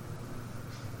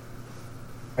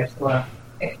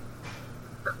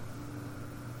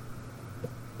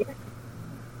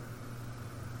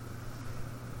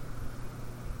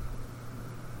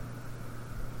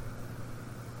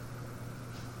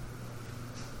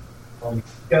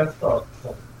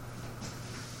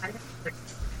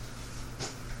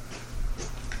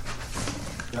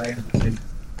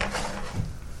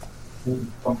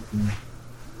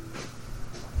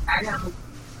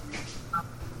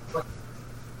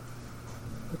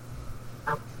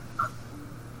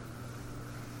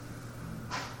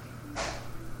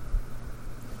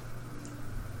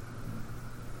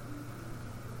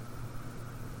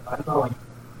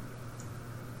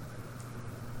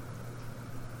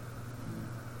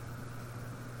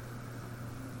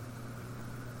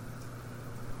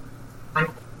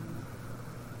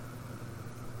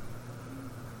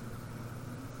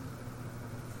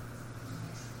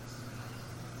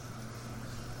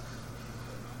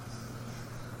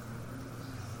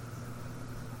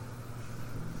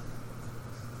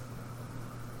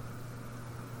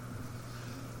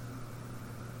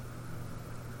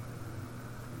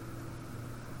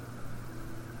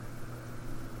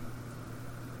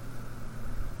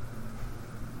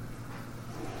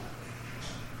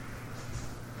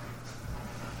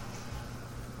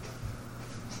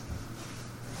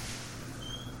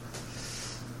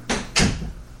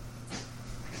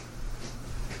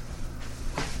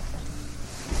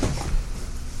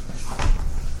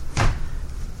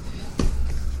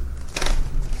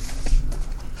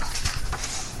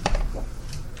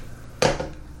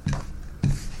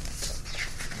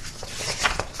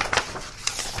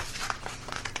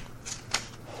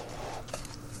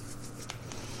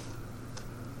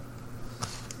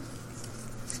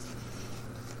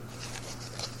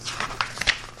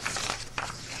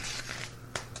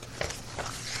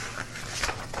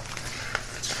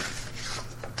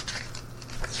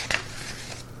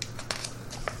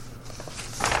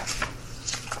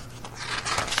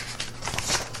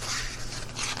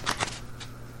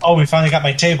 Oh, we finally got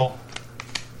my table.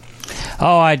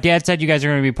 Oh, Dad said you guys are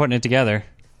going to be putting it together.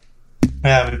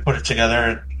 Yeah, we put it together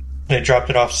and they dropped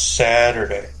it off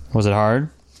Saturday. Was it hard?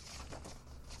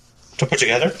 To put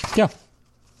together? Yeah.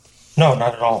 No,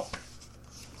 not at all.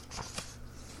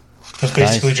 Just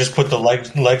basically Nice. just put the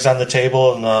legs on the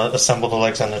table and assemble the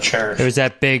legs on the chair. It was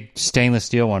that big stainless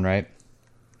steel one, right?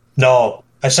 No,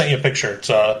 I sent you a picture. It's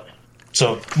a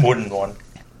wooden one.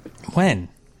 When?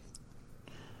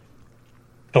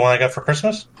 The one I got for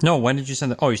Christmas? No, when did you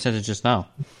send it? Oh, you sent it just now.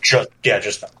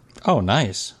 Just now. Oh,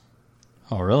 nice.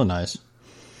 Oh, really nice.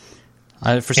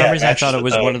 For some reason, I thought it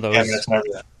was one of those. cabinets and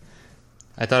everything.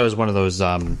 I thought it was one of those,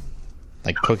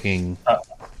 like cooking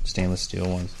stainless steel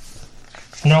ones.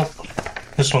 Nope.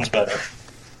 This one's better.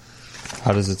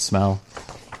 How does it smell?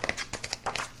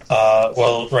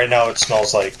 Well, right now it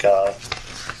smells like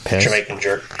Piss? Jamaican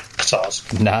jerk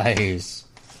sauce. Nice.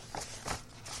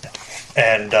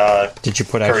 And Did you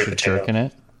put curry extra potato. jerk in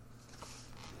it?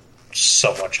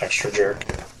 So much extra jerk.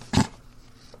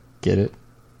 Get it?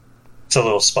 It's a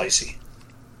little spicy.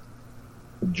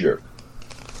 Jerk.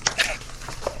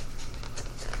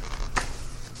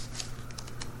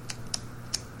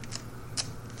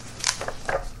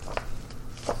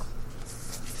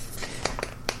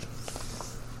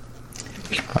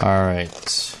 All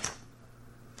right.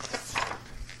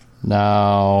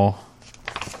 Now,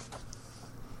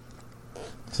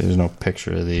 see, there's no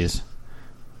picture of these.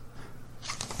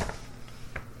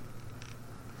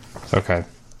 Okay,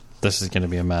 this is going to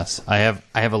be a mess. I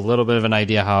have a little bit of an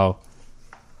idea how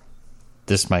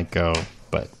this might go,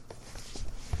 but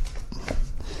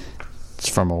it's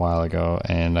from a while ago,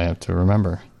 and I have to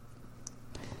remember.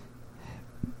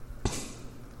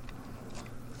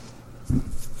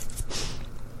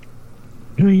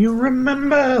 Do you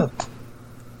remember?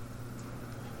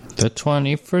 The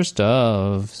 21st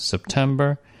of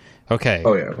September. Okay.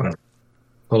 Oh yeah.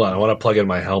 Hold on, I want to plug in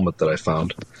my helmet that I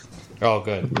found. Oh,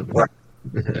 good.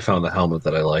 I found the helmet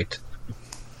that I liked.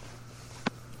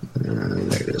 There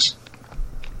it is.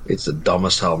 It's the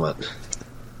dumbest helmet.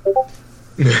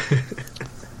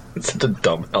 It's the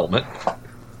dumb helmet.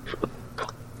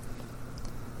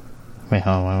 Wait,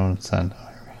 hold on. I won't send.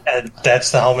 And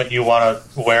that's the helmet you want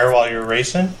to wear while you're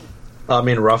racing? I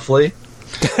mean, roughly.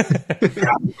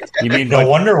 You mean No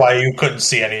wonder why you couldn't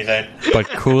see anything. but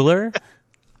cooler?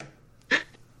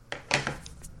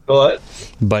 What?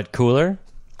 But cooler?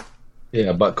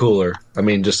 Yeah, but cooler. I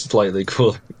mean, just slightly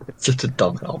cooler. It's such a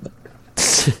dumb helmet.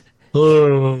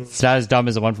 It's not as dumb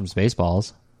as the one from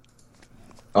Spaceballs.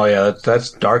 Oh yeah,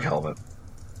 that's dark helmet.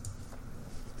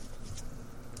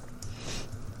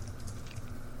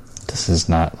 This is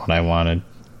not what I wanted.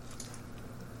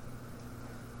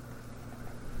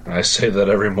 I say that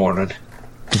every morning.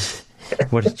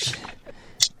 What did you...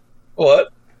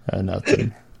 What?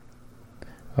 Nothing.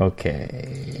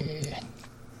 Okay.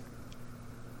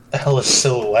 The hell is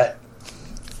silhouette?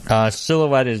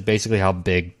 Silhouette is basically how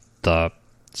big the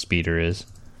speeder is.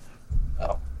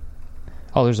 Oh.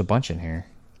 Oh, there's a bunch in here.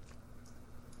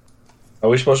 Are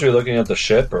we supposed to be looking at the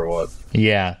ship or what?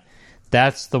 Yeah.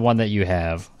 That's the one that you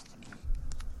have.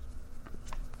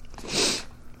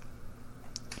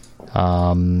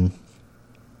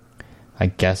 I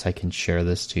guess I can share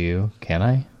this to you. Can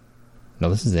I? No,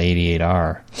 this is the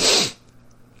 88R.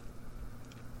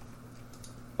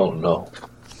 Oh no.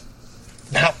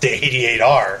 Not the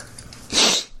 88R.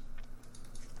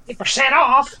 8%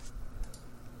 off!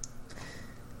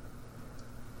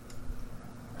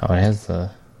 Oh, it has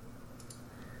the...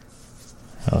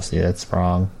 Oh, see, that's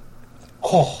wrong.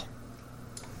 Oh,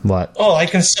 What? I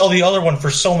can sell the other one for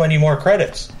so many more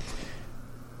credits.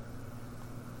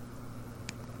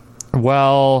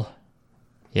 Well,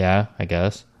 yeah, I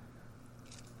guess.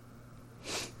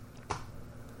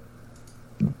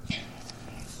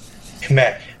 Hey,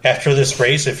 Matt, after this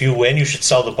race, if you win, you should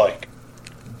sell the bike.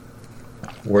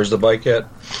 Where's the bike at?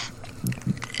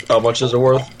 How much is it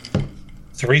worth?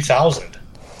 3,000.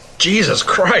 Jesus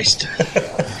Christ!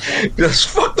 Just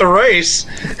fuck the race.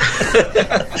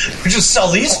 We just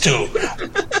sell these two.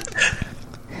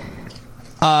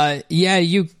 Yeah,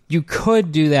 you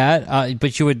could do that,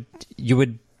 but you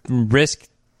would risk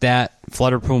that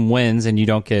Flutterpoom wins and you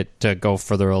don't get to go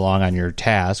further along on your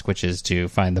task, which is to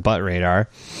find the butt radar.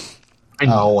 I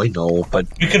know, but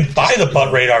You can buy the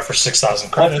butt radar for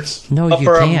 6,000 credits. No, you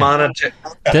for a can't. monetary.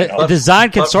 The Zon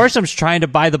Consortium's trying to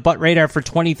buy the butt radar for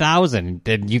 20,000,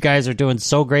 and you guys are doing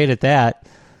so great at that.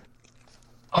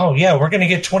 Oh, yeah, we're going to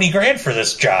get 20 grand for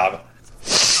this job.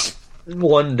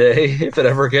 One day, if it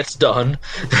ever gets done,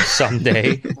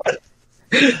 Someday.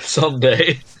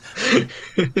 someday.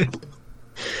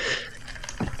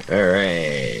 All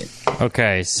right.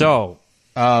 Okay, so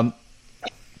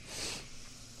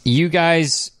you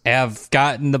guys have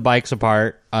gotten the bikes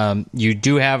apart. You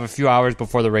do have a few hours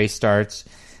before the race starts.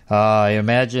 I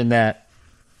imagine that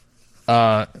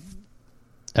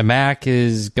Mac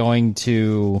is going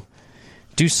to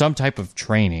do some type of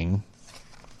training.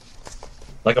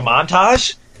 Like a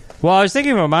montage? Well, I was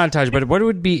thinking of a montage, but what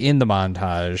would be in the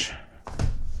montage?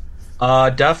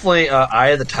 Definitely Eye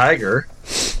of the Tiger.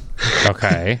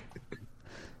 Okay.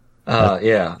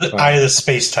 Yeah. The Eye of the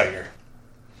Space Tiger.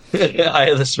 Eye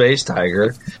of the Space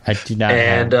Tiger. I do not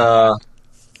And have...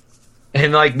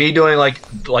 and like me doing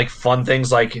like fun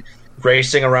things like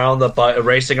racing around the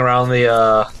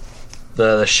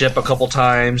ship a couple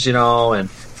times, you know, and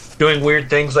doing weird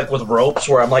things like with ropes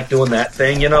where I'm like doing that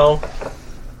thing, you know.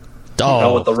 Oh, You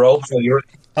know, with the ropes.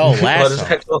 What is lasso.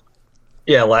 that called?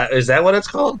 Yeah, is that what it's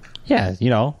called? Yeah, you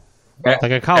know, like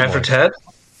a cowboy. After Ted?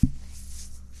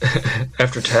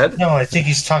 After Ted? No, I think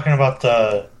he's talking about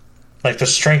the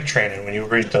strength training when you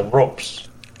read the ropes.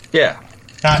 Yeah.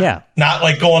 Not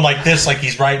like going like this, like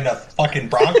he's riding a fucking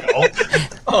Bronco.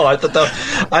 Oh, I thought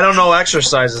that. I don't know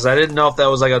exercises. I didn't know if that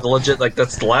was like a legit, like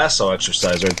that's the lasso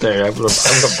exercise right there.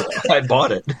 I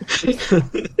bought it.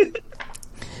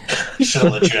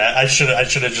 I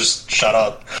should have just shut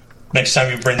up. Next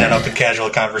time you bring that up in casual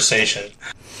conversation,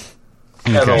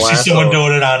 Yeah, the I see lasso. someone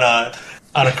doing it on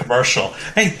a commercial.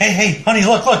 Hey, honey,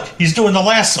 look, he's doing the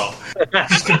lasso.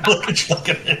 He's gonna look at you like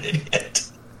an idiot.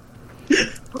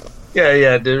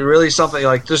 Yeah, dude, really something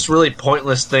like just really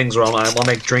pointless things where I'm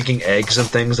like drinking eggs and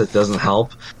things that doesn't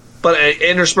help. But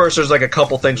interspersed, there's like a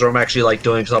couple things where I'm actually like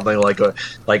doing something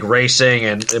like racing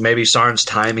and maybe Sarn's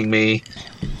timing me,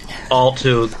 all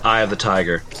to Eye of the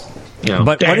Tiger. You know,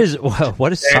 But what is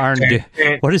Sarn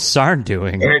what is Sarn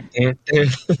doing?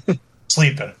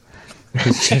 Sleeping.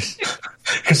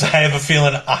 Because I have a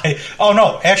feeling Oh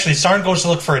no, actually, Sarn goes to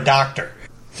look for a doctor.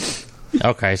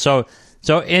 Okay, so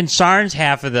in Sarn's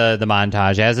half of the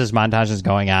montage, as this montage is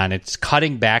going on, it's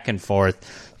cutting back and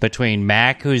forth between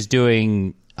Mac, who's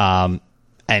doing, and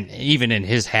even in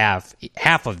his half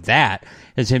of that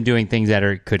is him doing things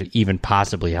that could even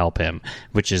possibly help him,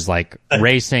 which is like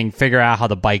racing, figure out how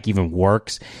the bike even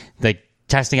works, like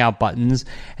testing out buttons,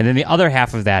 and then the other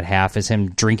half of that half is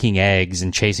him drinking eggs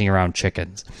and chasing around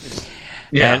chickens.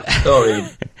 yeah.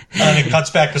 And it cuts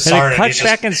back to Sarn.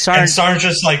 And Sarn's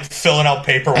just like filling out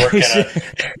paperwork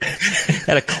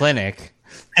at a clinic.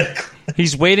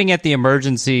 He's waiting at the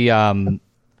emergency, what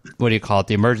do you call it?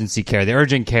 The emergency care, the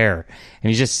urgent care. And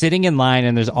he's just sitting in line,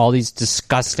 and there's all these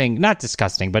not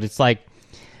disgusting, but it's like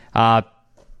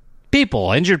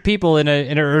injured people in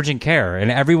an urgent care, and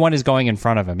everyone is going in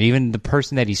front of him, even the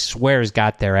person that he swears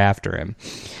got there after him.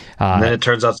 And then it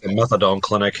turns out it's a methadone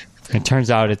clinic. It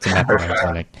turns out it's a methadone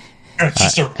clinic. It's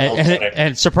just a real clinic.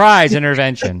 And surprise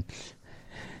intervention.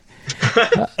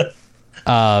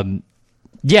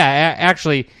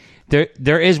 Actually,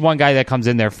 there is one guy that comes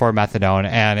in there for methadone,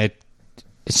 and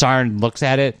Sarn looks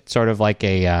at it sort of like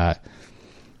a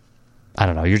I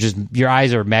don't know. Your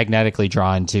eyes are magnetically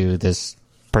drawn to this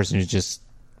person who's just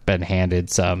been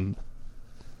handed some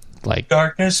like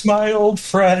Darkness, my old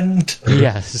friend.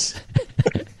 yes.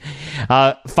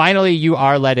 Finally, you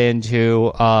are led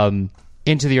into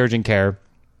the urgent care,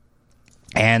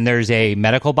 and there's a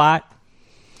medical bot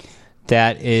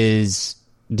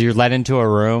you're led into a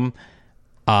room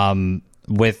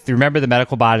remember the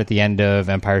medical bot at the end of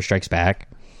Empire Strikes Back?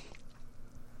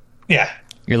 Yeah.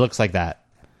 It looks like that.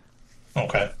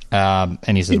 Okay.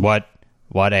 And he says, what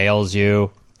ails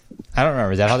you? I don't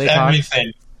remember. Is that how they talk?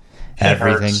 Everything.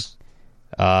 Everything. It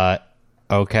hurts.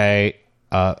 Okay.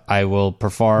 I will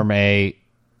perform a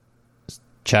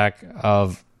check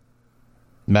of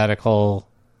medical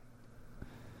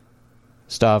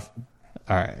stuff.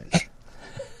 All right.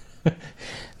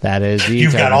 That is the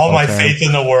You've got all my term. faith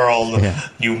in the world. Yeah.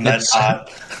 You medbot.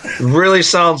 You're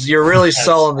really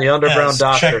selling the underground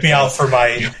doctor. Check me out for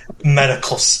my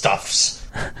medical stuffs.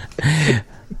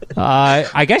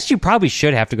 I guess you probably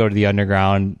should have to go to the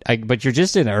underground, but you're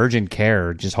just in urgent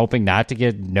care, just hoping not to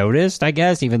get noticed, I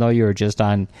guess, even though you were just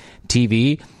on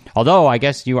TV. Although, I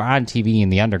guess you were on TV in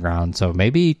the underground, so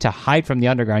maybe to hide from the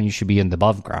underground, you should be in the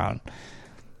above ground.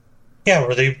 Yeah,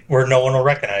 where no one will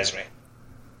recognize me.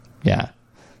 Yeah.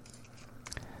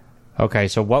 Okay,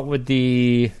 so what would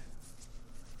the...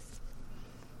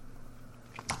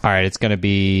 All right, it's going to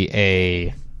be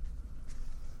a...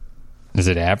 Is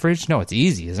it average? No, it's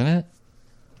easy, isn't it?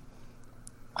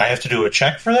 I have to do a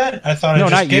check for that? I thought No, I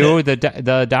just not get you. it.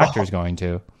 The doctor's going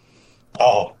to.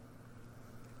 Oh.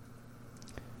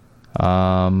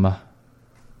 How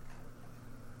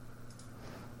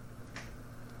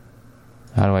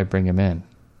do I bring him in?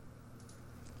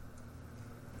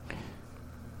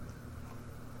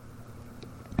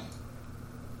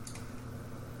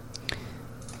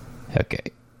 Okay.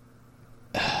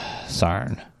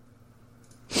 Sarn.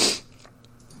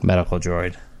 Medical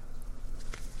droid.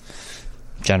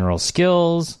 General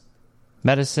skills,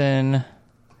 medicine,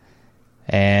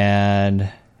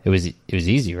 and it was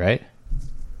easy, right?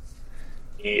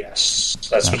 Yes,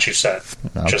 that's what you said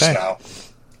just Okay. now.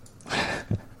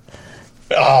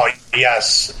 Oh,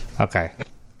 yes. Okay.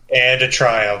 And a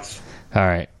triumph. All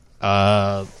right.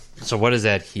 So what does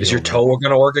that heal? Is your then? toe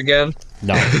going to work again?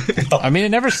 No. I mean, it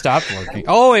never stopped working.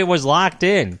 Oh, it was locked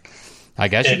in. I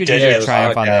guess you It could did. use Yeah, your it was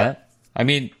triumph locked, on yeah. that. I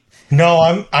mean,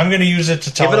 No, I'm going to use it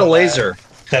to tell Give it a him laser.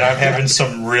 that I'm having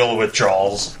some real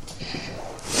withdrawals.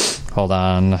 hold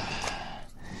on.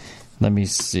 Let me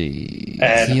see.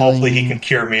 And Healing. hopefully he can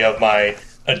cure me of my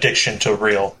addiction to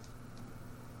real.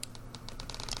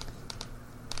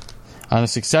 On a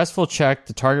successful check,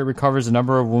 the target recovers a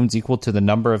number of wounds equal to the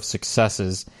number of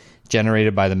successes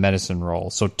generated by the medicine roll.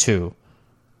 So 2.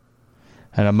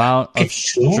 An amount of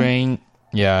It's 2? strain.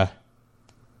 Yeah.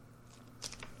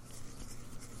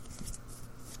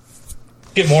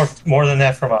 Get more than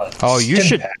that from a Oh, you stim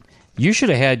should. pack. You should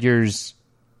have had yours.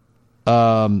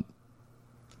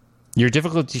 Your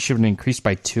difficulty should have increased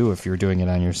by 2 if you were doing it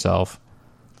on yourself.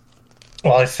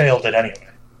 Well, I failed it anyway.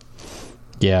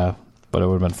 Yeah, but it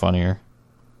would have been funnier.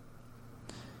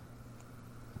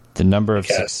 The number of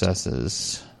Yes.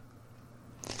 successes.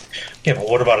 Yeah, but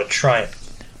what about a triumph?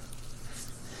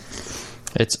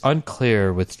 It's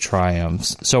unclear with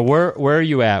triumphs. So where are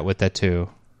you at with that 2?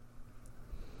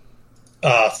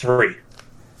 3.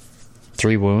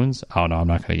 3 wounds? Oh no, I'm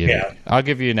not going to give Yeah. you. I'll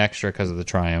give you an extra because of the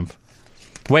triumph.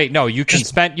 Wait, no, you can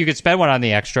spend one on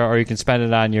the extra, or you can spend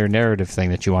it on your narrative thing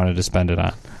that you wanted to spend it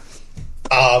on.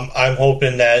 I'm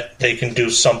hoping that they can do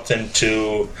something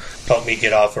to help me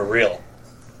get off a reel.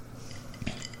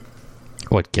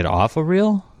 What? Get off a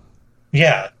reel?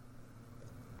 Yeah,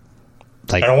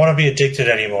 Like I don't want to be addicted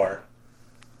anymore.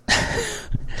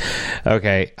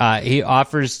 okay, he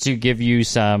offers to give you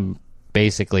some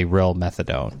basically real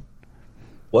methadone.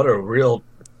 What a real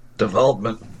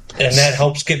development. And that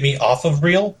helps get me off of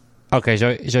reel? Okay,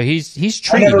 so he's I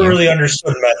treating never you. really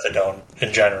understood methadone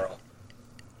in general.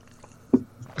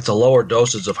 It's a lower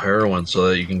dosage of heroin so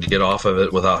that you can get off of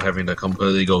it without having to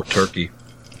completely go turkey.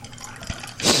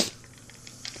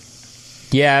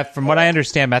 Yeah, from what I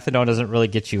understand, methadone doesn't really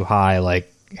get you high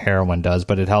like heroin does,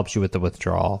 but it helps you with the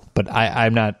withdrawal. But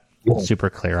I'm not super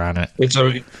clear on it.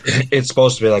 It's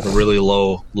supposed to be like a really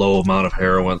low amount of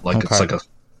heroin. Like it's Okay. like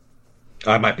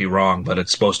I might be wrong, but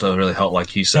it's supposed to really help. Like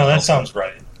he said, No, that help. sounds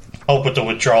right. Help with the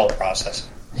withdrawal process.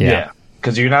 Yeah.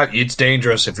 Because you're not. It's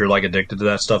dangerous if you're like addicted to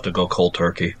that stuff to go cold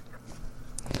turkey.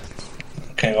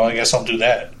 Okay, well, I guess I'll do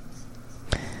that.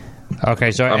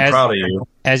 Okay, so I'm proud of you.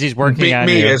 as he's working on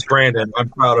Me you, as Brandon, I'm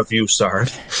proud of you,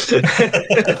 Sard.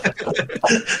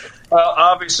 Well,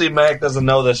 obviously Mac doesn't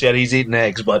know this yet. He's eating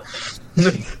eggs, but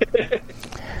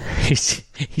he's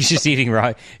just eating raw.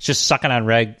 He's just sucking on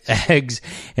eggs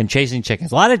and chasing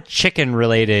chickens. A lot of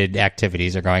chicken-related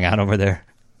activities are going on over there.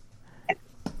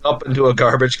 up into a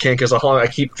garbage can because I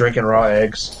keep drinking raw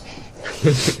eggs.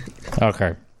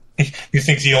 Okay, You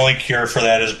think the only cure for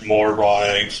that is more raw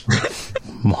eggs?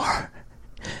 more.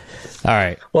 All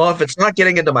right. Well, if it's not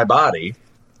getting into my body,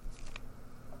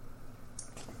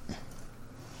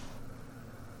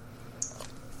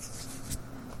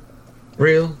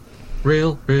 real,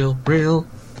 real, real, real,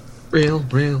 real,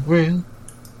 real, real,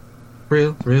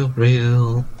 real, real,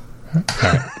 real.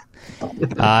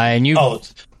 And you. Oh,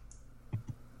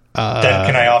 then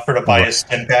can I offer to buy a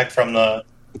stim pack from the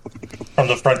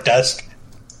front desk?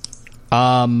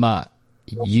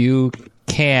 You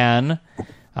can,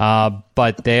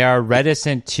 but they are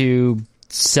reticent to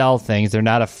sell things. They're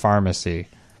not a pharmacy.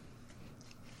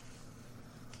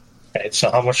 Okay,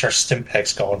 so how much are stim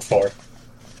packs going for?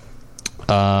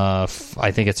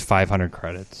 I think it's 500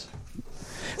 credits.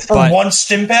 For But- one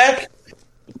stim pack?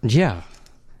 Yeah.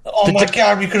 Oh my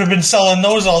god, we could have been selling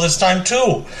those all this time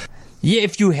too. Yeah,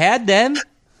 if you had them,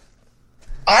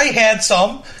 I had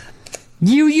some.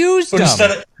 you used But them.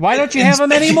 instead of- Why don't you have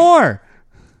them anymore?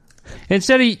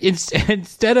 Instead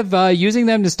of using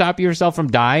them to stop yourself from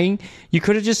dying, you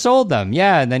could have just sold them.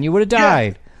 Yeah, and then you would have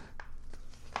died.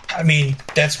 I mean,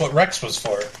 that's what Rex was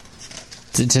for.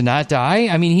 To not die?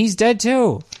 I mean, he's dead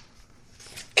too.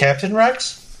 Captain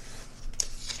Rex?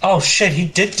 Oh shit, he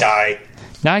did die.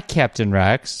 Not Captain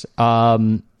Rex.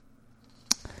 What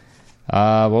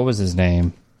was his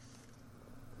name?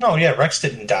 No, yeah, Rex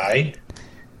didn't die.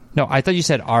 No, I thought you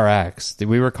said RX.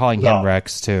 We were calling him No.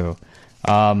 Rex too.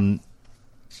 Fuck.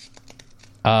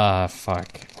 I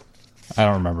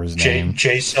don't remember his name.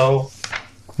 Jaso.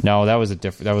 No, that was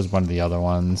that was one of the other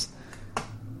ones.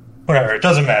 Whatever, it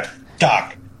doesn't matter.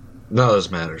 Doc, None of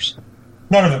this matters.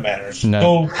 none of it matters.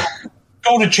 No.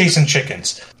 Go to chasing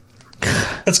chickens.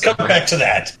 Let's come back to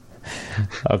that.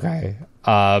 Okay.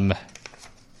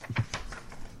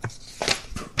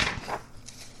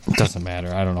 Doesn't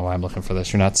matter. I don't know why I'm looking for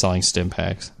this. You're not selling stim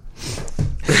packs.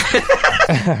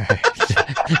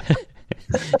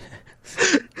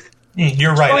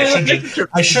 You're right.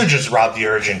 I should just rob the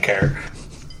urgent care.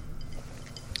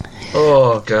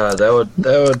 Oh god, that would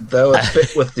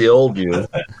fit with the old you.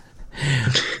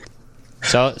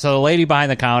 So the lady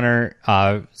behind the counter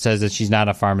says that she's not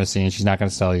a pharmacy and she's not going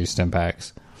to sell you stim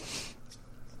packs.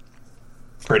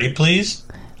 Pretty please?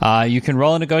 You can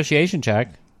roll a negotiation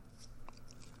check.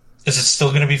 Is it still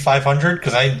going to be 500?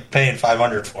 Because I ain't paying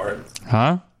 500 for it.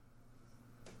 Huh?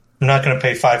 I'm not going to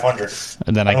pay 500.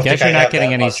 And then I don't guess think you're I not have getting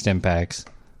that any much. stim packs.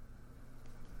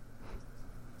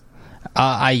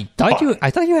 I thought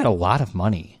you had a lot of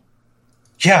money.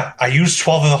 Yeah, I used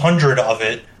 1,200 of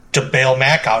it to bail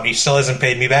Mac out, and he still hasn't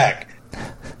paid me back.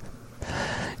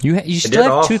 You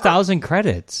still have 2,000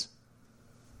 credits.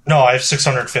 No, I have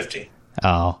 650.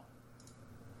 Oh.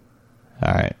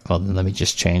 All right. Well, then let me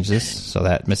just change this so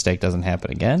that mistake doesn't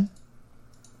happen again.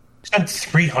 Spent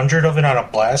 300 of it on a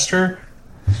blaster?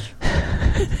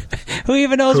 Who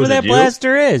even knows Who where that did you?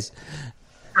 blaster is?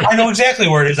 I know exactly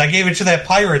where it is. I gave it to that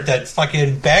pirate that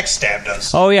fucking backstabbed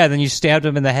us. Oh, yeah. Then you stabbed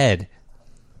him in the head.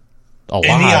 A lot.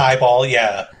 In the eyeball,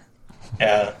 yeah.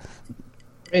 Yeah.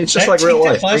 I mean, it's just Can I like real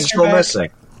take that life. Things blaster go back?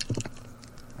 missing.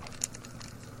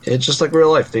 It's just like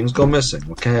real life. Things go missing.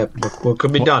 What can happen? What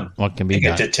could be done? What can be I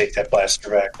done? did take that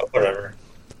blaster back, but whatever.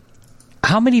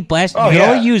 How many blasters? Oh, you can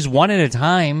yeah. only use one at a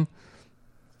time.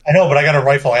 I know, but I got a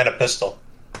rifle and a pistol.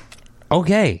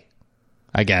 Okay.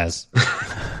 I guess.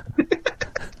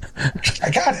 I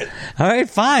got it. All right,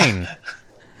 fine.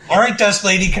 All right, Desk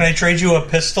Lady, can I trade you a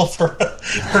pistol for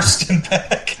stim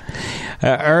pack?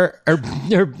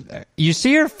 You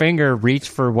see her finger reach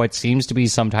for what seems to be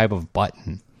some type of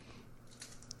button.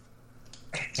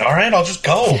 All right, I'll just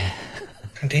go.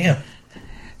 Damn.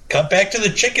 Cut back to the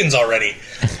chickens already.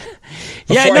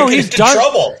 Yeah, Before no, I get he's into done.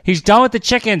 trouble. He's done with the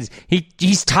chickens.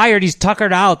 He's tired. He's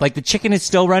tuckered out. Like the chicken is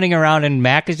still running around, and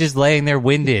Mac is just laying there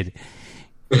winded.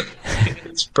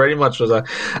 It's pretty much what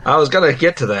I was gonna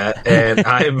get to that, and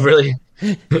I'm really,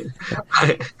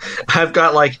 I've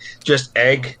got like just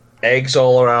eggs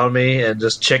all around me, and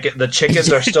just chicken. The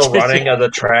chickens are still running on the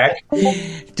track.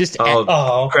 Just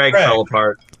Oh, Craig fell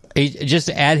apart. just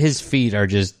at his feet are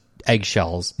just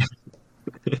eggshells.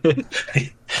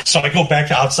 So I go back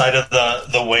to outside of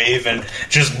the wave, and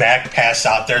just Mac passed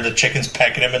out there. The chicken's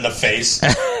pecking him in the face,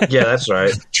 Yeah, that's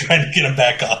right. trying to get him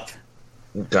back up.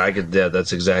 Yeah,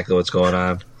 that's exactly what's going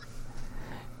on.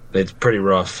 It's pretty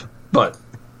rough, but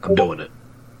I'm doing it.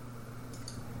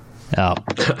 Oh,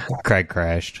 Craig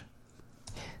crashed.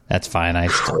 That's fine.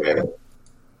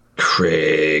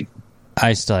 Craig.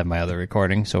 I still have my other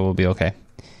recording, so we'll be okay.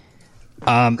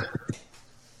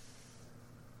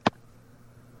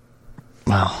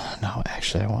 Well, no,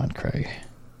 actually, I want Craig.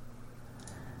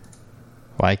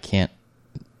 Why can't...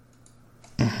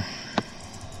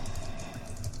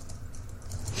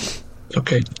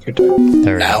 Okay, your turn.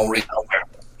 There we go.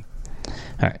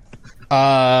 All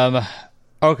right.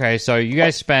 Okay, so you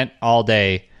guys spent all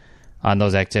day on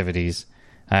those activities,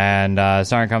 and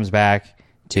Sarn comes back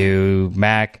to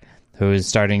Mac, who is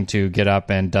starting to get up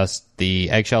and dust the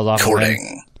eggshells off of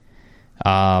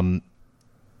him.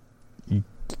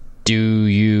 Do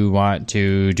you want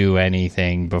to do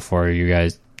anything before you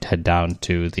guys head down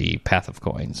to the Path of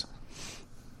Coins?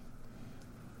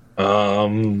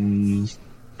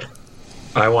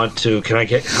 I want to. Can I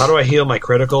get? How do I heal my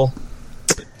critical?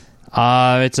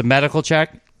 It's a medical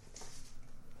check.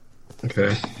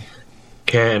 Okay.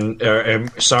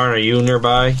 Sarn, are you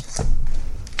nearby?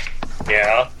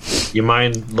 Yeah. You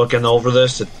mind looking over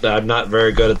this? I'm not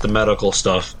very good at the medical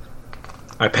stuff.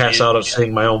 I pass out of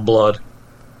seeing my own blood.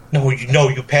 No,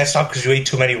 you passed out because you ate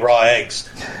too many raw eggs.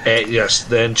 Yes,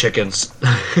 then chickens.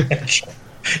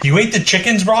 You ate the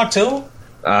chickens raw too?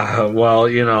 Well,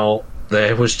 you know,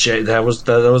 that was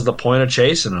the point of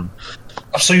chasing them.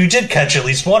 So you did catch at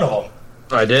least one of them.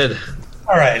 I did.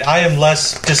 All right, I am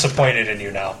less disappointed in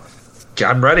you now.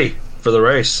 I'm ready for the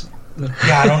race.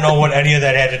 Yeah, I don't know what any of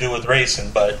that had to do with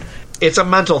racing, but It's a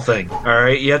mental thing, all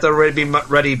right? You have to be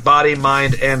ready, body,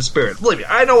 mind, and spirit. Believe me,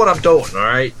 I know what I'm doing, all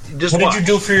right? Just what watch. did you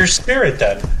do for your spirit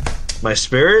then? My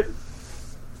spirit?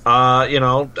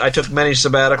 I took many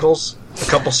sabbaticals, a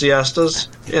couple siestas,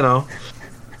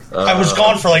 I was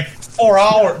gone for like 4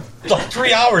 hours,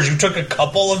 3 hours. You took a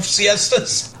couple of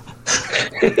siestas?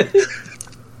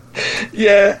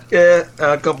 Yeah,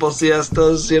 a couple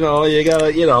siestas. You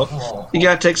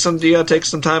gotta take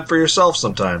some time for yourself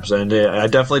sometimes, and I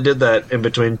definitely did that in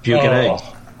between puke and eggs.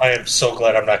 I am so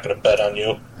glad I'm not going to bet on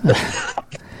you.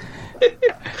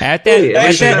 At I'm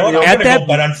going to that go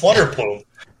bet on Flutterplume.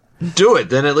 Do it.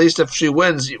 Then at least if she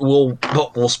wins, we'll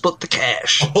split the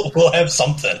cash. We'll have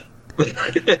something.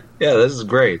 Yeah, this is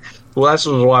great. Well, that's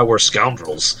why we're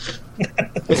scoundrels.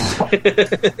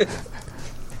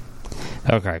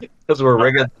 Okay. Because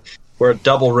we're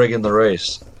double rigging the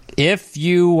race. If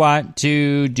you want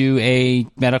to do a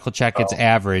medical check, it's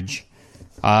average.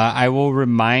 I will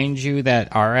remind you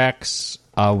that RX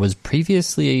was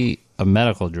previously a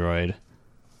medical droid.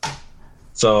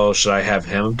 So should I have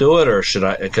him do it, or should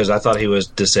I? Because I thought he was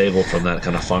disabled from that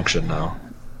kind of function now.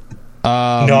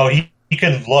 No, he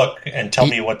can look and tell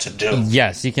me what to do.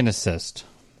 Yes, he can assist.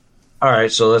 All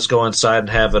right, so let's go inside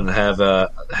and have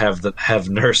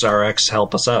Nurse RX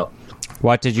help us out.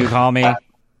 What did you call me?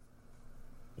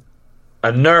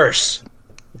 A nurse.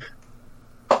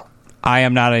 I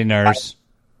am not a nurse.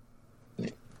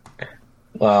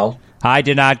 Well, I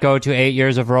did not go to 8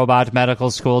 years of robot medical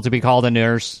school to be called a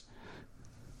nurse.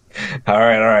 all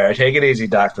right. Take it easy,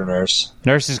 Dr. Nurse.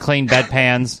 Nurses clean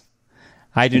bedpans.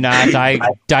 I do not. I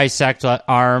dissect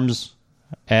arms.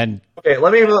 And Okay,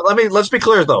 let's be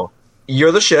clear though.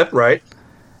 You're the ship, right?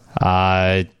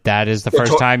 that is the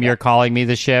first time you're calling me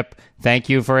the ship. Thank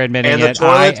you for admitting And the it.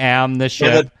 toilets- I am the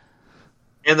ship.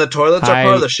 And the toilets are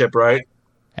part of the ship, right?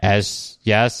 As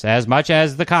much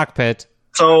as the cockpit.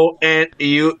 So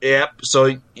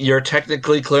so you're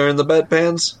technically clearing the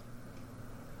bedpans.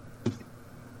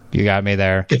 You got me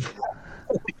there.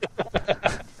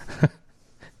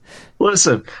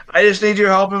 Listen, I just need your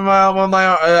help in my.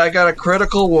 I got a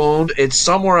critical wound. It's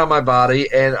somewhere on my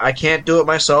body, and I can't do it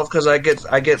myself because I get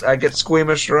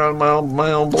squeamish around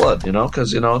my own blood.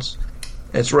 Because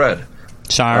it's red.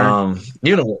 Sorry. Now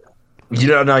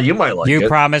you might like it. You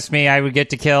promised me I would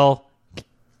get to kill.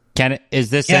 Is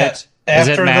this Yeah, it? Is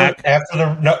it Mac?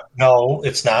 No,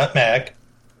 it's not Mac.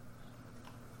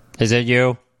 Is it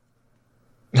you?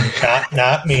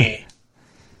 Not me.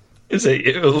 Is it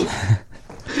you?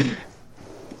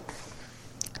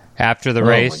 After the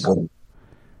race,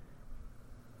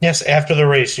 Yes, after the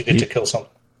race, you get to kill someone.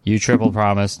 you triple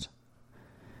promised.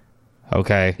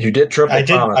 Okay. You did triple. I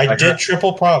did. promise. I did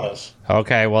triple promise.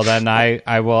 Okay, well then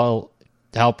I will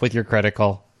help with your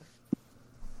critical.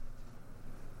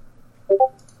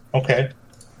 Okay.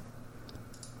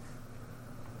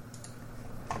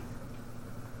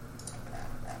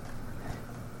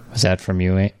 Was that from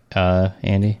you,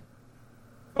 Andy?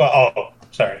 Oh,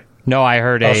 sorry. No, I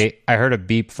heard a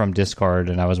beep from Discord,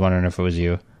 and I was wondering if it was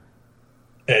you.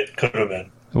 It could have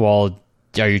been. Well,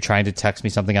 are you trying to text me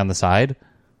something on the side?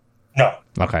 No.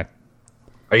 Okay.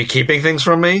 Are you keeping things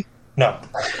from me? No.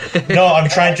 No, I'm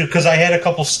trying to, because I had a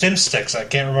couple stim sticks. I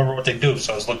can't remember what they do,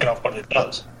 so I was looking up what it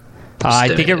does.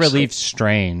 I think it relieves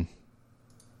strain.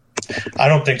 I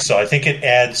don't think so. I think it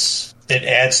adds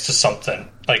to something,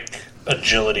 like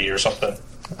agility or something.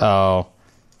 Oh,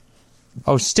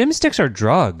 stim sticks are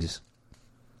drugs.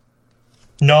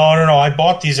 No. I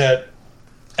bought these at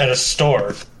a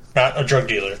store, not a drug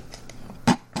dealer.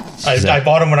 I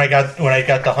bought them when I got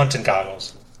the hunting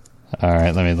goggles. All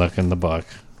right, let me look in the book.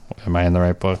 Am I in the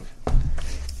right book?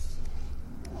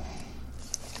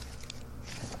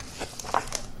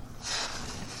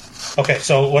 Okay,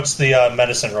 so what's the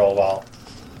medicine roll, Val?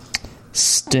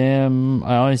 Stim.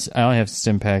 I only have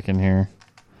stim pack in here.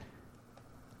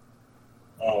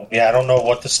 Oh, yeah, I don't know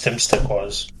what the stim stick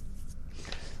was.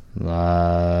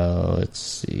 Let's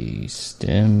see.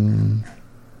 Stim.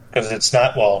 Because it's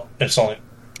not, it's only,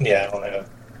 I don't have it.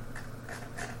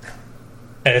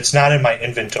 And it's not in my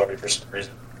inventory for some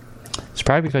reason. It's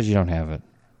probably because you don't have it.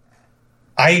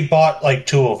 I bought like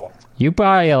 2 of them. You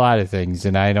buy a lot of things,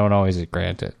 and I don't always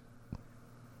grant it.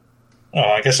 Oh,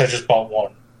 I guess I just bought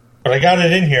 1. But I got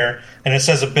it in here, and it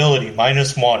says ability,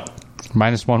 -1.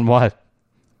 -1 what?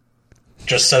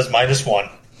 Just says -1.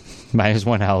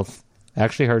 -1 health.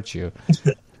 Actually hurts you.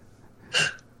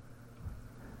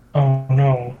 Oh,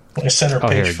 no. My center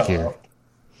page fell here. out.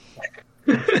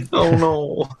 Oh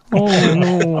no! Oh,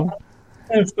 no.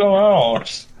 It fell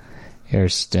out.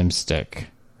 Here's stim stick.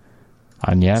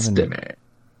 A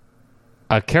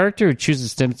character who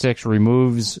chooses stim sticks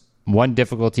removes 1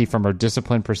 difficulty from her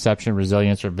discipline, perception,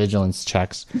 resilience, or vigilance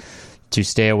checks to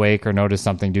stay awake or notice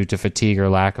something due to fatigue or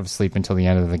lack of sleep until the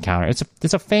end of the encounter.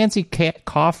 It's a fancy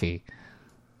coffee.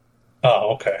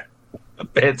 Oh, okay. A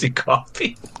fancy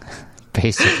coffee.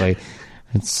 Basically,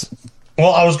 it's.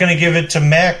 Well, I was going to give it to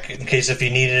Mac in case if he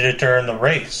needed it during the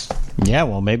race. Yeah,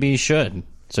 well, maybe you should.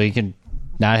 so you can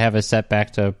not have a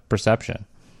setback to perception.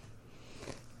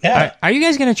 Yeah. Are you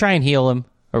guys going to try and heal him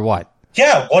or what?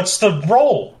 Yeah, what's the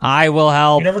roll? I will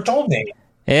help. You never told me.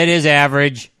 It is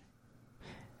average.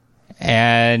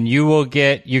 And you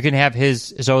can have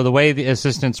his, so the way the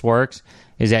assistance works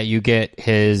is that you get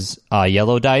his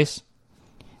yellow dice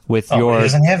with He your,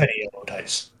 doesn't have any yellow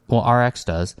dice. well, RX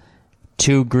does,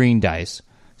 2 green dice.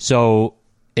 So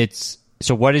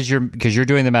what is your, because you're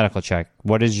doing the medical check,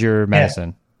 what is your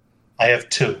medicine? I have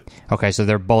 2. Okay, so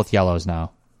they're both yellows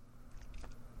now.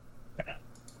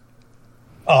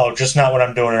 Oh, just not when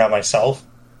I'm doing it on myself?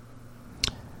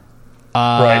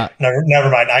 Uh, Right. Never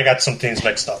mind. I got some things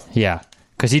mixed up. Yeah,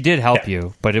 because he did help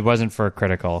you, but it wasn't for a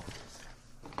critical.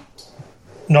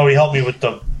 No, he helped me with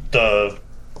the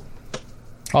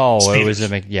Oh, it Speeders. was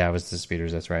it was the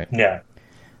speeders. That's right. yeah.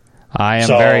 I am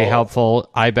So- very helpful.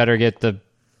 I better get the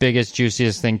biggest,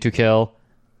 juiciest thing to kill.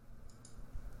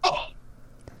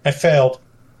 I failed.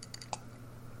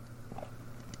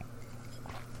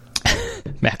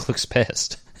 Mac looks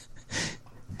pissed.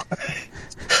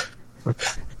 I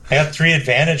got 3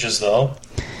 advantages though.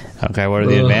 Okay, what are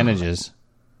the advantages?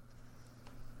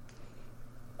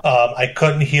 I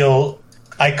couldn't heal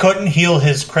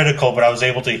his critical, but I was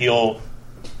able to heal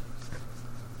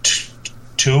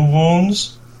 2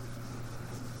 wounds.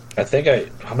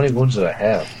 How many wounds did I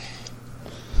have?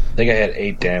 I think I had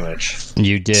 8 damage.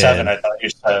 You did. 7, I thought you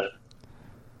said.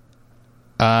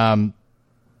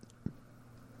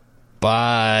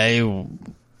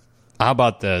 How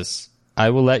about this? I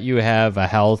will let you have a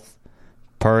health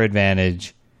per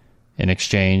advantage in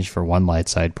exchange for 1 light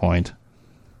side point.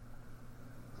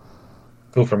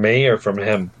 Who, from me or from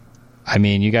him? I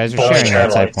mean, you guys are Both sharing share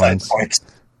light side light points.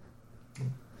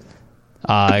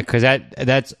 Because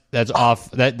that's off.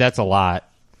 That's a lot.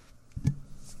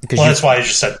 Well, that's why I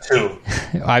just said 2.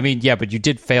 I mean, yeah, but you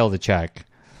did fail the check.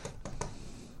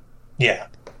 Yeah.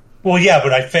 Well, yeah,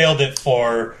 but I failed it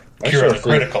for cure of the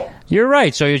critical. You're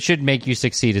right. So it should make you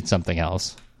succeed at something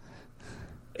else.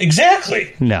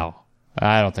 Exactly. No,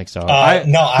 I don't think so. No, I but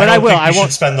don't I will. think I you should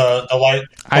won't. spend the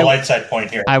light side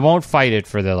point here. I won't fight it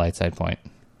for the light side point.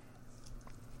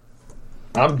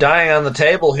 I'm dying on the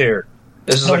table here.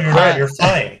 This is No, a you're crap. not. You're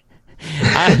fine.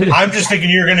 I'm just thinking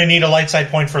you're going to need a light side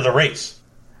point for the race.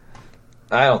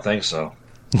 I don't think so.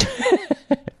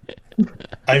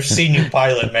 I've seen you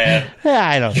pilot, man.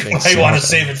 I don't think I so. want to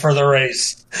save it for the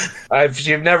race.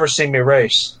 You've never seen me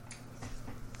race.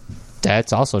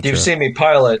 That's also true. You've seen me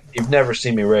pilot. You've never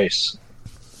seen me race.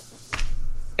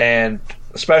 And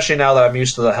especially now that I'm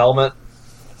used to the helmet.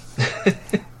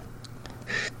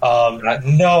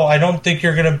 No, I don't think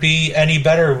you're going to be any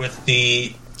better with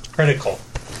the critical.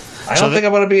 I don't think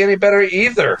I'm going to be any better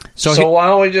either. So why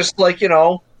don't we just,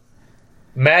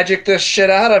 magic this shit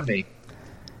out of me?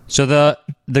 So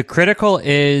the critical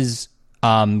is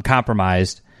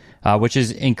compromised, which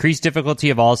is increased difficulty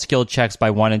of all skill checks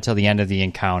by 1 until the end of the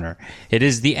encounter. It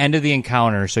is the end of the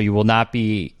encounter, so you will not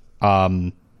be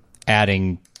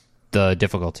adding the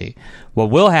difficulty. What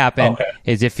will happen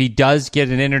is if he does get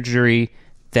an injury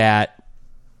that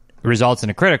results in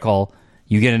a critical,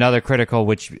 you get another critical,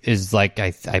 which is like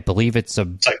I believe it's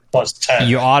It's like plus 10.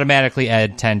 you automatically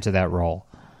add 10 to that roll.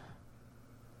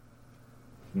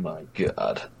 My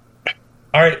God.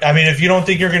 All right. I mean, if you don't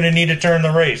think you're going to need to turn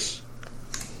the race,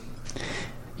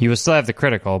 You will still have the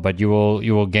critical, but you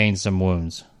will gain some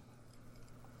wounds.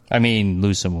 I mean,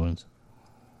 lose some wounds.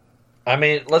 I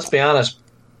mean, let's be honest.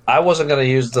 I wasn't going to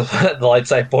use the light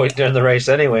side point during the race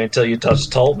anyway until you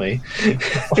just told me.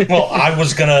 well, I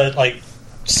was going to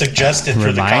suggest it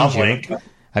through the Remind comm you. link.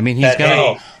 I mean, he's That,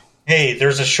 gonna. hey,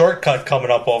 there's a shortcut coming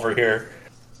up over here.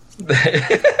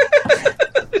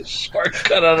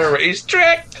 Shortcut on a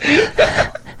racetrack.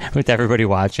 With everybody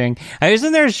watching.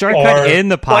 Isn't there a shortcut in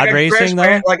the pod on racing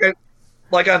though?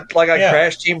 Like on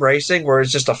Crash Team Racing, where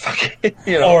it's just a fucking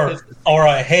Or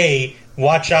hey,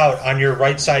 watch out on your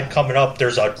right side coming up.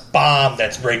 There's a bomb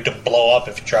that's ready to blow up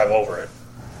if you drive over it.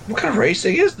 What kind of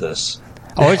racing is this?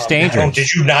 Oh, it's dangerous.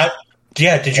 Did you not?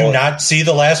 Yeah, did you not see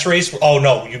the last race? Oh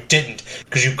no, you didn't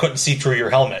because you couldn't see through your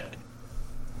helmet.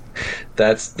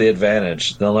 That's the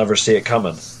advantage. They'll never see it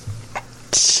coming.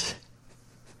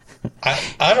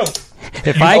 I don't.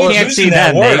 If I can't see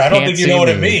them, they I don't can't think you see know what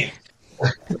it me.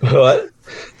 means. What?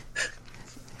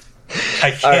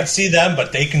 I can't see them,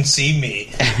 but they can see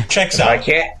me. Checks out.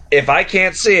 If I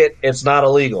can't see it, it's not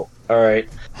illegal. All right.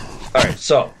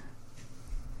 So,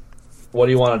 what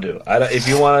do you want to do? If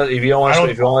you want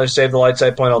to save the light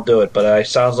side point, I'll do it. But it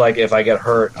sounds like if I get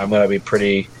hurt, I'm going to be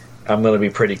pretty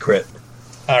crit.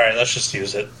 All right, let's just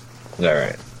use it. All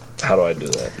right. How do I do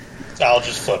that? I'll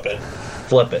just flip it.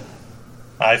 Flip it.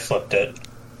 I flipped it.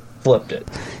 Flipped it.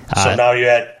 So now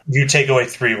you take away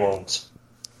 3 wounds.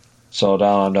 So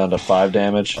I'm down to 5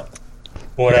 damage.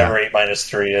 Whatever 8 minus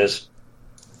 3 is.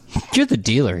 You're the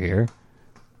dealer here.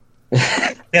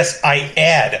 Yes, I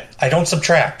add. I don't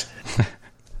subtract.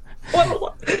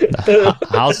 The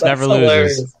house never loses.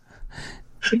 Hilarious.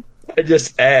 I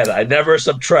just add. I never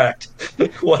subtract.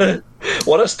 What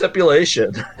a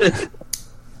stipulation.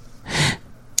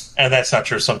 And that's not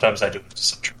true. Sometimes I do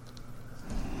subtract.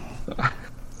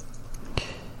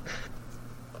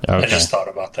 Okay. I just thought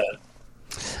about that.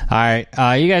 All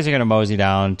right, you guys are gonna mosey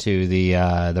down to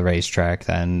the racetrack.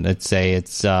 Then let's say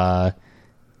it's.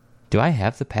 Do I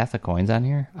have the Path of Coins on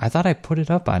here? I thought I put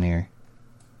it up on here.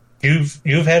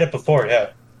 You've had it before,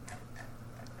 yeah.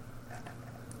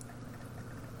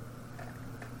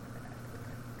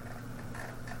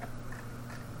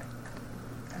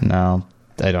 No,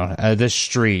 I don't. This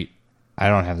street, I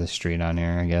don't have the street on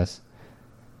here. I guess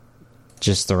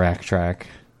just the rack track.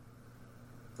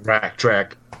 Rack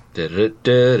track.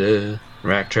 Da-da-da-da.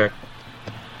 Rack track.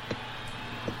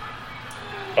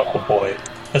 Oh boy.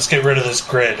 Let's get rid of this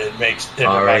grid. It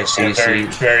reminds me of very,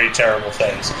 very terrible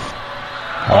things. Okay.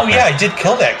 Oh yeah, I did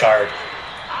kill that guard.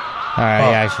 All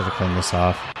right, yeah, I should have cleaned this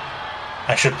off.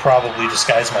 I should probably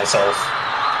disguise myself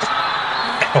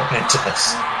going into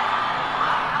this.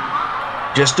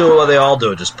 Just do what they all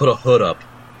do. Just put a hood up.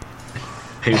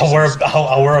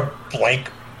 I'll wear a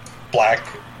blank black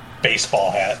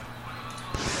baseball hat.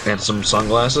 And some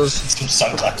sunglasses. Some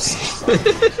sunglasses.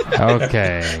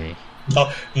 Okay.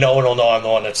 No one will know I'm the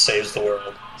one that saves the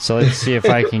world. So let's see if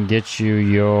I can get you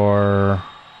your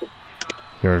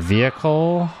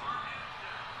vehicle.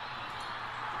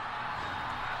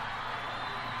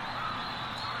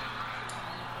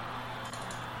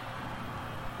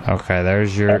 Okay,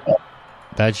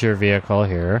 that's your vehicle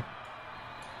here.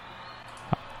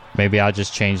 Maybe I'll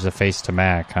just change the face to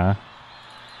Mac, huh?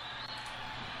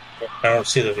 I don't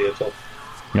see the vehicle.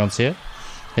 You don't see it?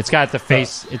 It's got the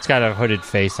face. It's got a hooded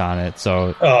face on it.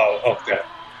 So. Oh, okay.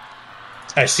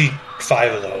 I see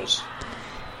 5 of those.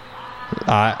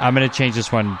 I'm gonna change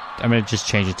this one. I'm gonna just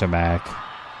change it to Mac.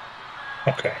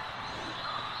 Okay.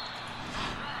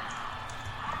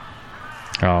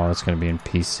 Oh, it's gonna be in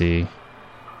PC.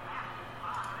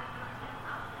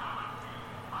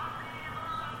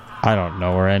 I don't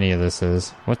know where any of this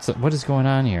is. What is going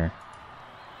on here?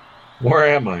 Where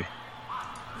am I?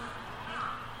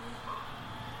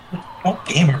 What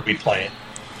game are we playing?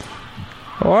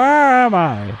 Where am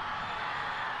I?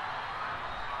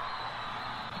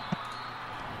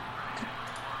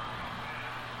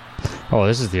 Oh,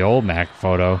 this is the old Mac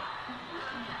photo.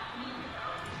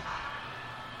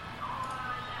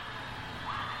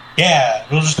 Yeah,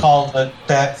 we'll just call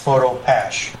that photo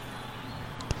Pash.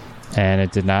 And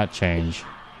it did not change.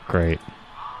 Great.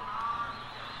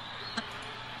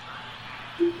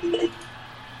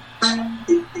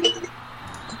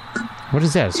 What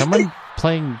is that? Is someone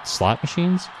playing slot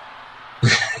machines?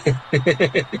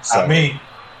 Not me.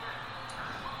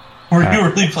 Were you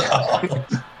really playing? Oh.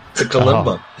 It's a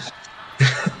kalimba.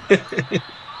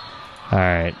 All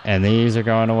right, and these are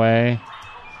going away.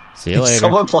 See you later.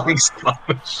 Someone playing slot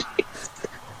machines.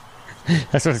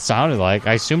 That's what it sounded like.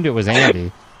 I assumed it was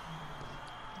Andy.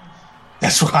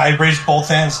 That's why I raised both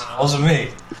hands and it wasn't me.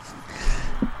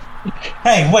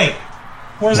 Hey, wait.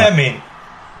 What does that mean?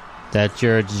 That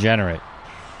you're a degenerate.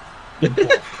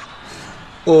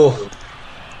 Oh,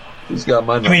 he's got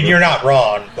my number. I mean, you're not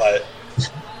wrong, but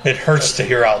it hurts to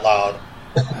hear out loud.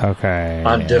 Okay.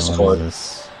 On Discord. What is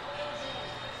this?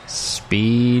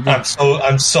 Speed. I'm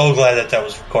so glad that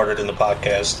was recorded in the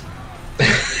podcast.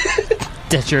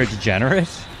 That you're a degenerate?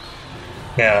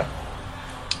 Yeah.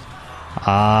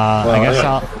 I guess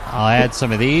I'll add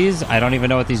some of these. I don't even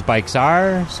know what these bikes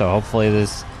are, so hopefully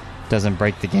this doesn't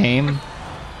break the game.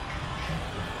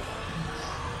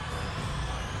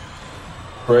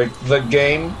 Break the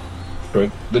game.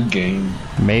 Break the game.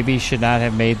 Maybe should not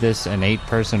have made this an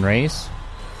 8-person race.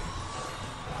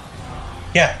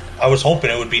 Yeah, I was hoping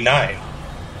it would be 9.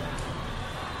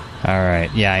 All right.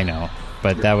 Yeah, I know.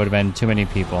 But that would have been too many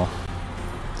people.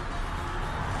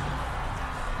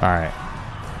 All right.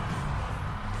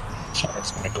 So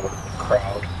it's going to go to the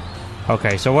crowd.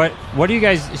 Okay, so what do you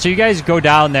guys... So you guys go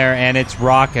down there, and it's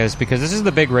raucous, because this is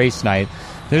the big race night.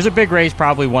 There's a big race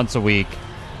probably once a week.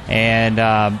 And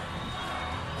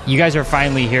you guys are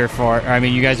finally here for... I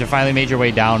mean, you guys have finally made your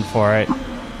way down for it.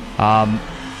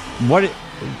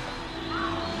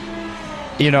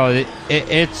 You know,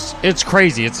 it's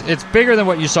crazy. It's bigger than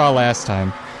what you saw last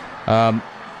time.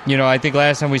 You know, I think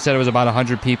last time we said it was about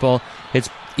 100 people. It's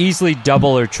easily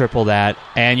double or triple that,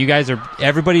 and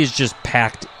everybody is just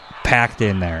packed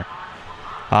in there.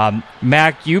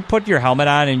 Mac, you put your helmet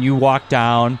on and you walk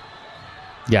down.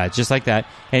 Yeah, just like that.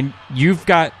 And you've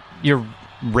got your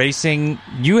racing.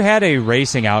 You had a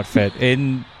racing outfit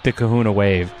in the Kahuna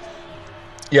Wave.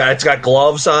 Yeah, it's got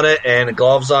gloves on it, and it's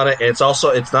not a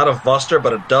Vuster,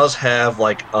 but it does have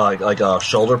like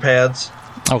shoulder pads.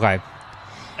 Okay.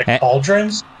 Like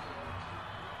Aldrins?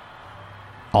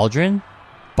 Aldrin?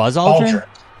 Buzz Aldrin?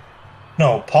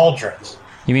 No, Pauldrons.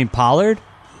 You mean Pollard?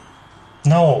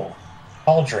 No,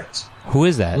 Pauldrons. Who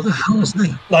is that? What the hell is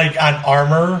that? Like on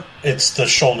armor, it's the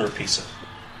shoulder piece.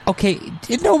 Okay,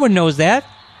 no one knows that.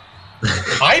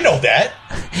 I know that.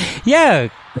 Yeah.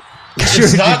 You're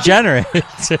It's a not- degenerate.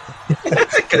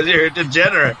 Because you're a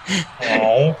degenerate.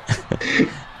 Oh.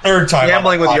 Third time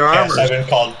Gambling on the with your podcast, armors. I've been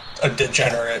called a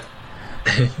degenerate.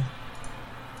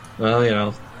 Well, you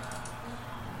know.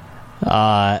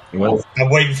 Well, I'm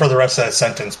waiting for the rest of that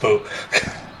sentence, Boo.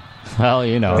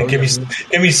 you know. Give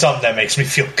me something that makes me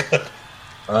feel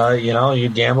good. You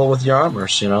gamble with your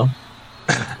armors,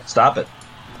 Stop it.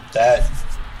 That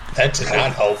did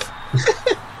not help.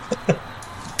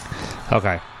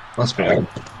 Okay. Let's be good.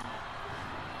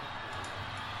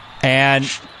 And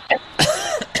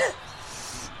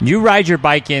you ride your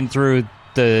bike in through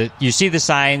you see the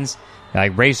signs,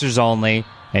 like racers only,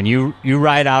 and you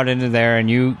ride out into there and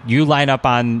you line up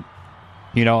on,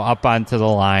 up onto the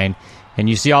line, and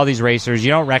you see all these racers.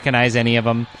 You don't recognize any of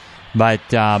them, but,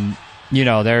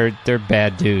 they're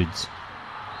bad dudes.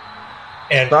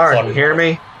 And Sarn, you hear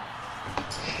me?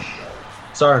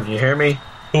 Sarn, you hear me?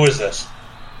 Who is this?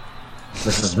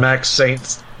 This is Max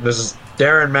Saints. This is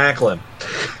Darren Macklin.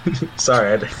 Sorry,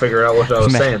 I had to figure out what I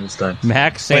was saying this time.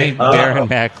 Max St. Wait, Darren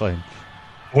Macklin.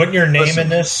 Wouldn't your name Listen. in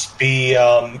this be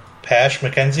Pash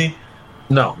McKenzie?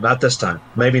 No, not this time.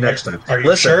 Maybe next time. Are you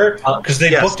Listen, sure? Because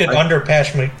they yes, booked it under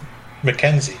Pash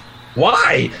McKenzie.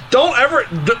 Why? Don't ever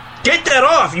get that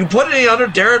off. You put it under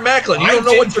Darren Macklin. You don't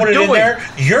know what you're put it in doing. there.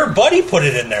 Your buddy put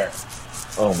it in there.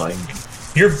 Oh my!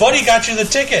 Your buddy got you the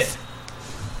ticket.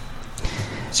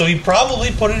 So he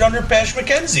probably put it under Pash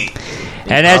McKenzie.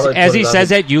 And probably as put he it on says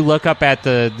the- it, you look up at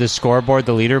the scoreboard,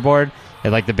 the leaderboard,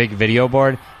 at like the big video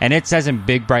board, and it says in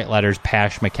big bright letters,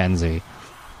 Pash McKenzie.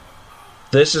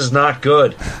 This is not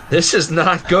good. This is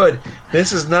not good.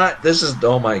 This is.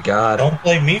 Oh my God! Don't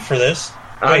blame me for this.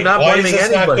 I'm Wait, not why blaming is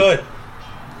this anybody.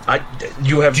 not good?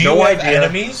 You have Do no you have idea.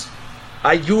 enemies?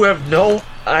 You have no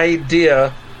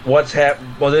idea what's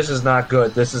happening. Well, this is not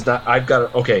good. This is not. I've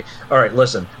got to. Okay. All right.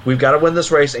 Listen. We've got to win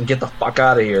this race and get the fuck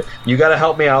out of here. You got to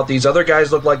help me out. These other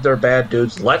guys look like they're bad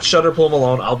dudes. Let Shutterplume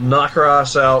alone. I'll knock her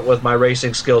ass out with my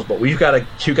racing skills. But you got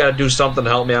to do something to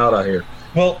help me out here.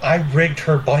 Well, I rigged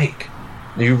her bike.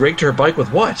 You rigged her bike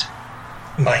with what?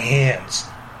 My hands.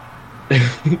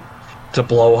 To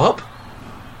blow up?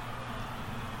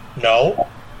 No.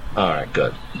 All right.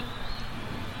 Good.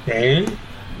 Okay.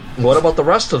 What about the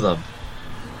rest of them?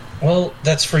 Well,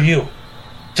 that's for you.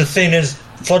 The thing is,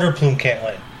 Flutterplume can't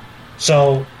win.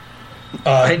 So,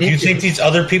 I do you need think to- these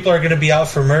other people are going to be out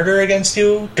for murder against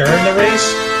you during the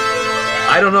race?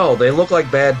 I don't know. They look like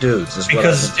bad dudes. Is what I've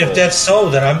Because been if told. that's so,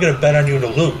 then I'm going to bet on you to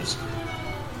lose.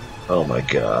 Oh my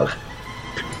God.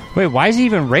 Wait, why is he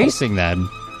even racing then?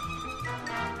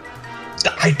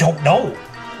 I don't know.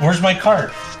 Where's my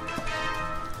card?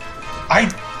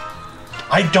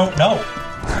 I don't know.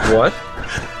 What?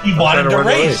 He wanted trying to to run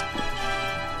the race.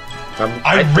 race.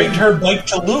 I rigged her bike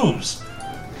to lose.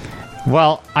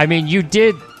 Well, I mean, you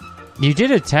did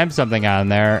attempt something on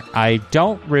there. I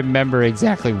don't remember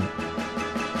exactly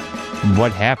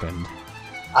what happened.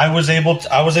 I was able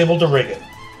to rig it.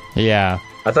 Yeah.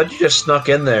 I thought you just snuck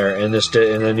in there and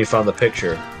then you found the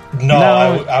picture. No,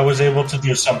 No. I was able to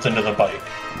do something to the bike.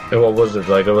 And what was it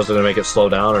like? Was it to make it slow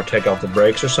down or take off the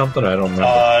brakes or something? I don't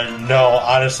remember. No,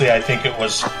 honestly, I think it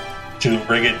was to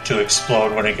rig it to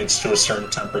explode when it gets to a certain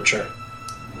temperature.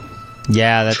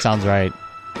 Yeah, that sounds right.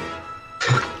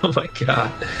 Oh my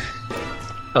God!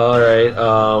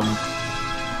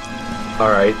 All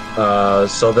right,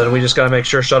 so then we just gotta make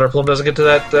sure Shutterplume doesn't get to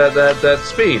that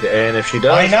speed, and if she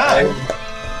does, Why not?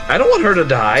 I don't want her to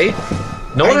die.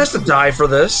 No one has to die for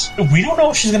this. We don't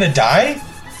know if she's gonna die.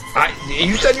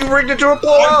 You said you rigged it to a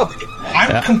blow up.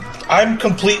 I'm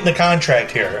completing the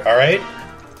contract here. All right.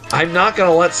 I'm not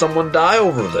gonna let someone die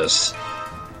over this.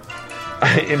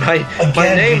 My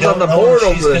Again, name's we don't on the know board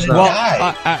if she's over this gonna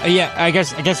now. die. Yeah, I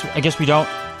guess we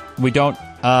don't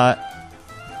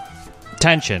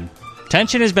tension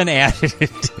has been added.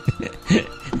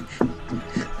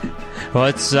 Well,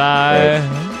 it's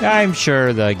I'm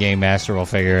sure the game master will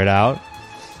figure it out.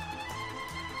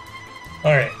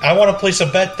 All right, I want to place a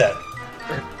bet then.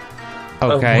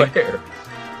 Okay. Where?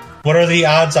 What are the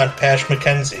odds on Pash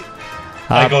McKenzie?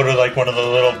 I go to like one of the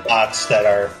little bots that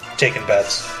are taking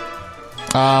bets.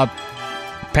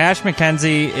 Pash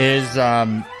McKenzie is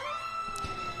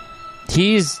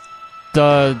he's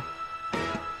the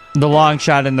long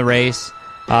shot in the race,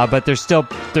 but they're still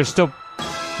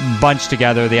bunched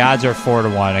together. The odds are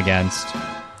 4-1 against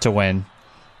to win.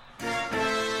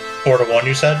 4-1,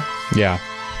 you said? Yeah.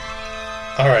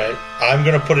 All right, I'm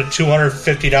gonna put a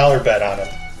 $250 bet on him.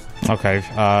 Okay.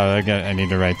 I need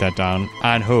to write that down.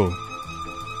 On who?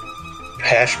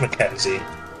 Pash McKenzie.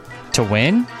 To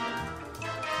win?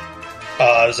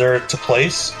 Is there to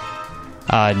place?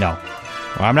 No.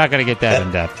 Well, I'm not going to get that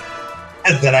in depth.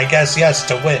 Then I guess yes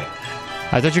to win.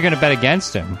 I thought you were going to bet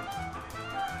against him.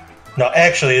 No,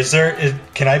 actually,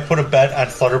 can I put a bet on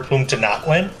Flutterplume to not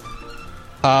win?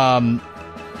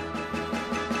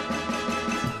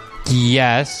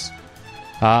 Yes.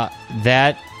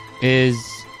 That is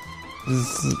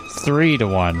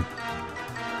 3-1.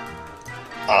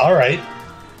 All right,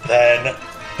 then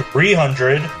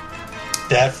 300.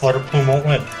 That Flutterplume won't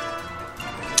win.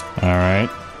 All right.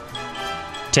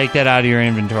 Take that out of your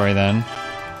inventory then.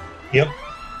 Yep.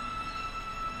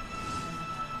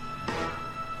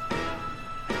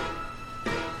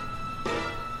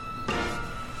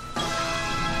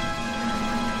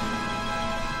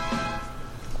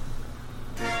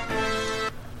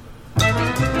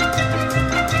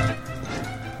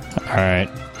 All right.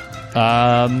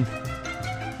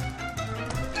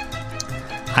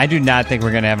 I do not think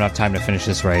we're going to have enough time to finish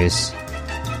this race.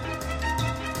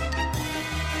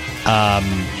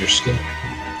 You're scared.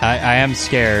 I am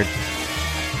scared.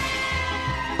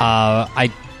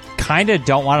 I kind of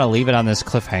don't want to leave it on this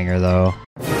cliffhanger, though.